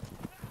coming.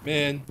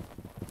 Man.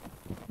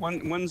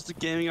 When's the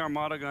Gaming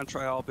Armada gonna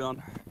try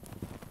Albion?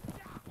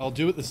 I'll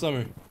do it this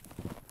summer.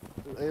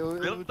 It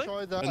would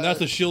try that. And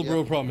that's a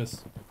ShieldBro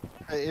promise.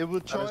 It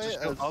would try it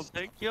as... I'll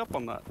take you up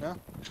on that. Yeah.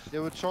 It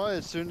would try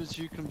as soon as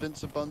you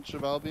convince a bunch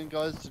of Albion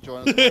guys to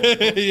join us.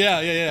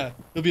 Yeah.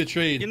 It'll be a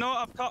trade. You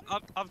know,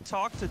 I've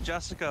talked to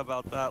Jessica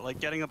about that, like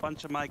getting a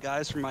bunch of my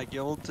guys from my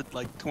guild to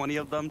like 20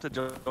 of them to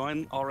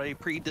join already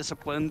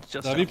pre-disciplined.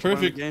 Just that'd be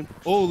perfect. Game.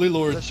 Holy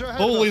Lord!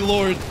 Holy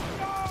Lord!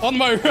 On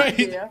my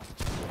right,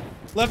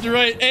 left to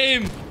right,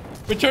 aim,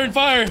 return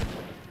fire.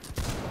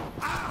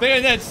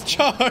 Bayonets,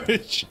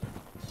 charge!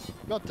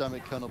 God damn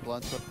it, Colonel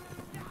Blindside.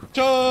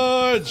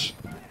 Charge!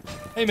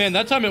 Hey man,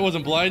 that time it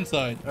wasn't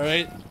blindside,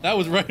 alright? That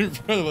was right in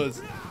front of us.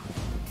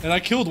 And I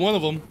killed one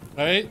of them,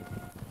 alright?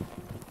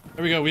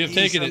 There we go, we have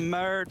taken it.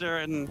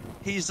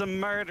 He's a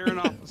murdering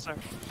officer.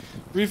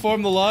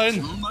 Reform the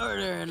line.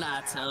 Murdering,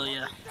 I tell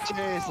ya.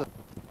 Jesus.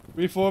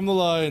 Reform the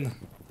line.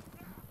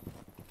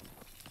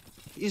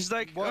 He's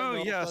like, oh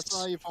yes. That's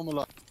how you form a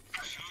line.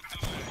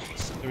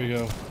 There we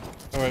go.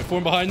 Alright,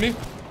 form behind me.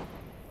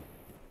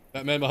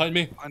 Batman behind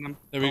me.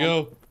 There we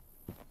go.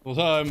 Full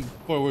time.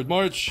 Forward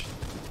march.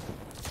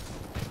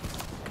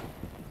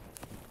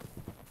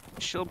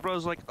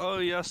 ShieldBro's like, oh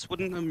yes,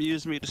 wouldn't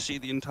amuse me to see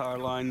the entire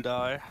line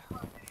die.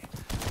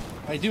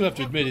 I do have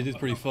to admit, it is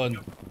pretty fun.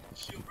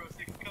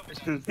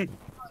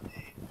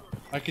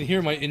 I can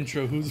hear my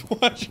intro. Who's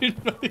watching?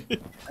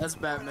 That's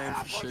Batman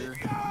for sure.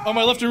 On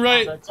my left and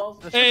right.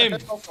 Aim.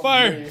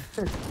 Fire.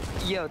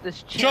 Yo,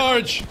 this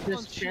channel, Charge.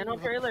 This channel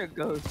trailer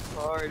goes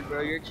hard,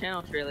 bro. Your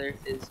channel trailer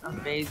is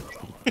amazing.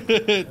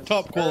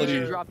 Top quality.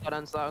 You dropped that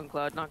on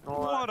SoundCloud, not gonna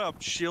lie. What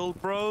up,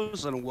 Shield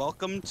Bros, and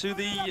welcome to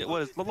the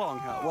the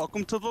Longhouse.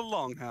 Welcome to the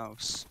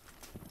Longhouse.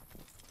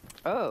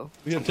 Oh.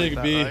 We gotta take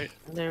a B. Right.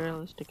 The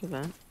realistic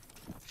event.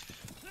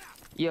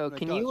 Yo,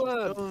 can you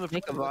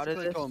make a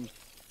VOD of this,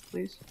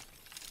 please?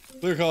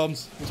 Clear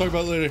comms. We'll talk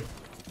about it later.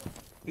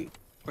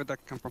 Where'd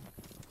that come from?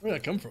 Where'd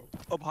that come from?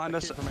 Oh, behind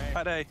us.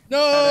 At A.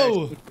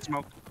 No! At A.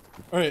 Smoke.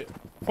 Alright,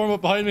 form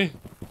up behind me.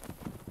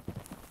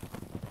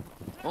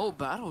 Oh,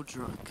 battle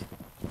drunk.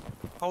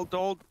 Hold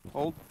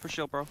for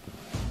shield, bro.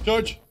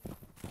 Charge.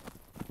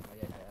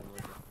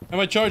 Am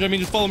I charged? I mean,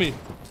 just follow me.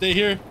 Stay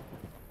here.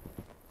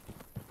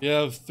 You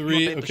have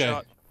 3. Okay.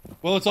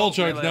 Well, it's all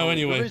charged now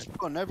anyway.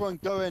 Everyone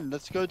go in.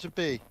 Let's go to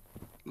B.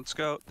 Let's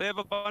go. They have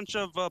a bunch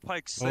of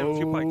pikes. They have a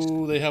few pikes.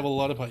 Oh, they have a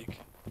lot of pike.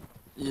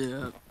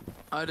 Yeah.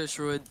 I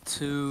destroyed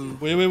 2.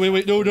 Wait. No,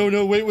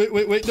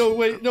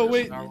 wait. No,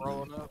 wait.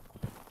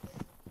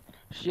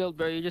 Shield,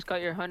 bro, you just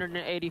got your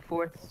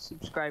 184th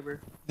subscriber.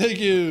 Thank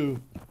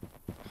you.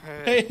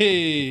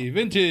 Hey,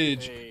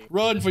 Vintage. Hey.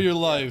 Run for your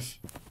life.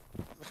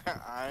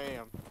 I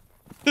am.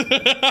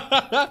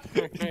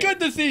 Good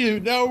to see you.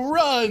 Now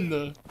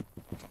run.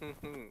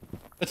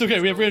 That's okay.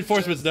 We have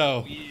reinforcements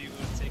now.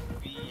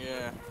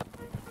 Yeah.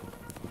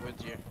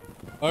 With you.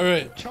 All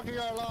right. Chucky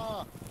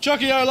Arla.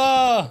 Chucky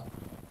Arla.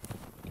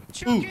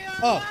 Ooh,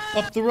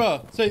 up the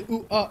raw. Say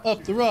ooh,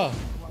 up the raw.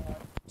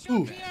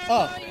 Ooh,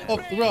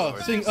 up the raw.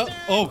 Sing up.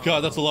 Oh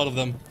god, that's a lot of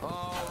them.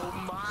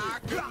 Oh my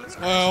goodness.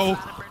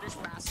 Oh.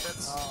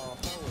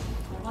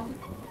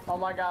 Oh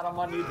my god, I'm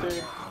on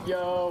YouTube.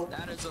 Yo.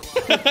 That is a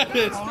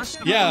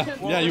lot.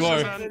 Yeah, you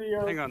are.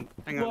 Hang on.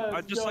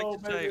 I'd just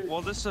like to say,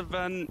 while this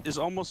event is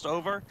almost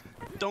over,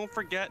 don't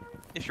forget,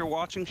 if you're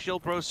watching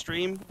Shield Bros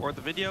stream or the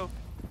video,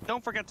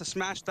 don't forget to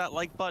smash that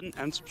like button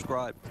and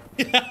subscribe.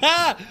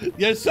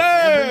 Yes, sir!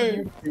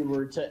 Every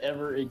YouTuber to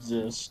ever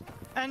exist.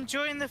 And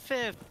join the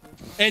 5th.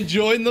 And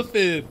join the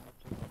 5th.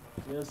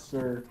 Yes,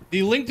 sir.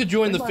 The link to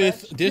join the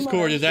 5th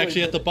Discord is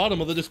actually at the bottom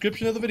of the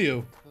description of the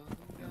video.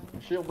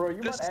 Shield, bro,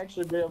 you might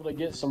actually be able to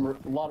get a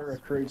lot of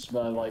recruits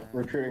by like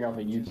recruiting off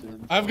of YouTube.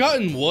 I've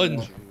gotten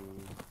 1.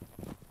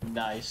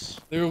 Nice.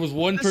 There was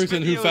one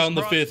person who found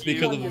the 5th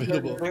because of the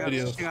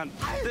video. Hang on.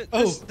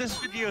 Oh. This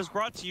video is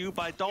brought to you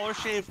by Dollar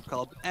Shave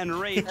Club and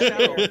Raid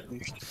Channel.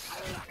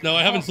 No,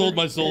 I haven't sold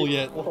my soul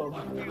yet.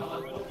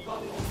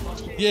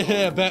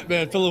 Yeah,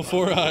 Batman, fellow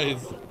 4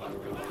 eyes.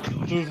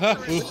 This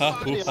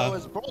video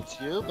was brought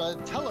to you by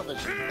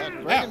television,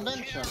 that great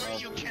invention of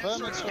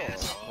Bernard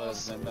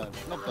Shaw. No,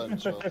 not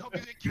Bernard Shaw.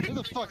 Who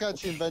the fuck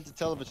actually invented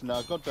television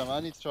now? God damn, I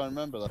need to try and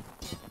remember that.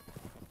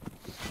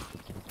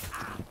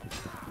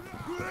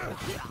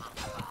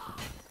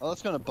 Oh,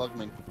 that's gonna bug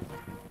me.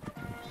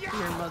 Your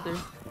mother.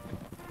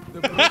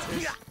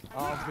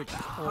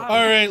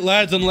 Alright,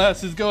 lads and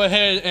lasses, go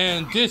ahead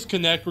and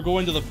disconnect. We're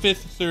going to the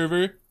 5th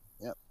server.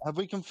 Yeah. Have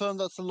we confirmed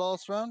that's the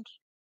last round?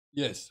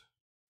 Yes.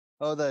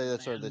 Oh,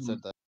 that's right, they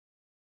said that.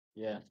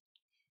 Yeah.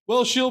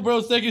 Well, Shield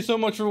Bros, thank you so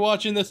much for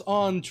watching this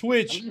on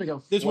Twitch.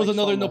 This was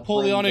another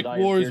Napoleonic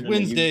Wars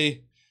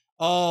Wednesday.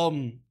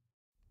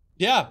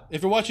 Yeah,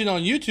 if you're watching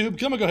on YouTube,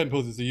 come on, go ahead and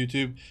post this to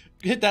YouTube.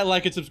 Hit that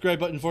like and subscribe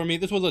button for me.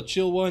 This was a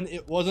chill one.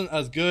 It wasn't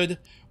as good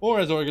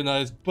or as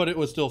organized, but it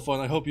was still fun.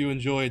 I hope you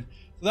enjoyed.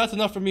 So that's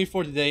enough for me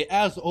for today.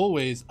 As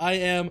always, I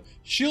am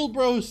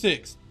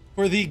ShieldBros6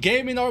 for the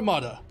Gaming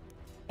Armada.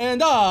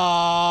 And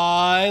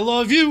I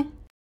love you.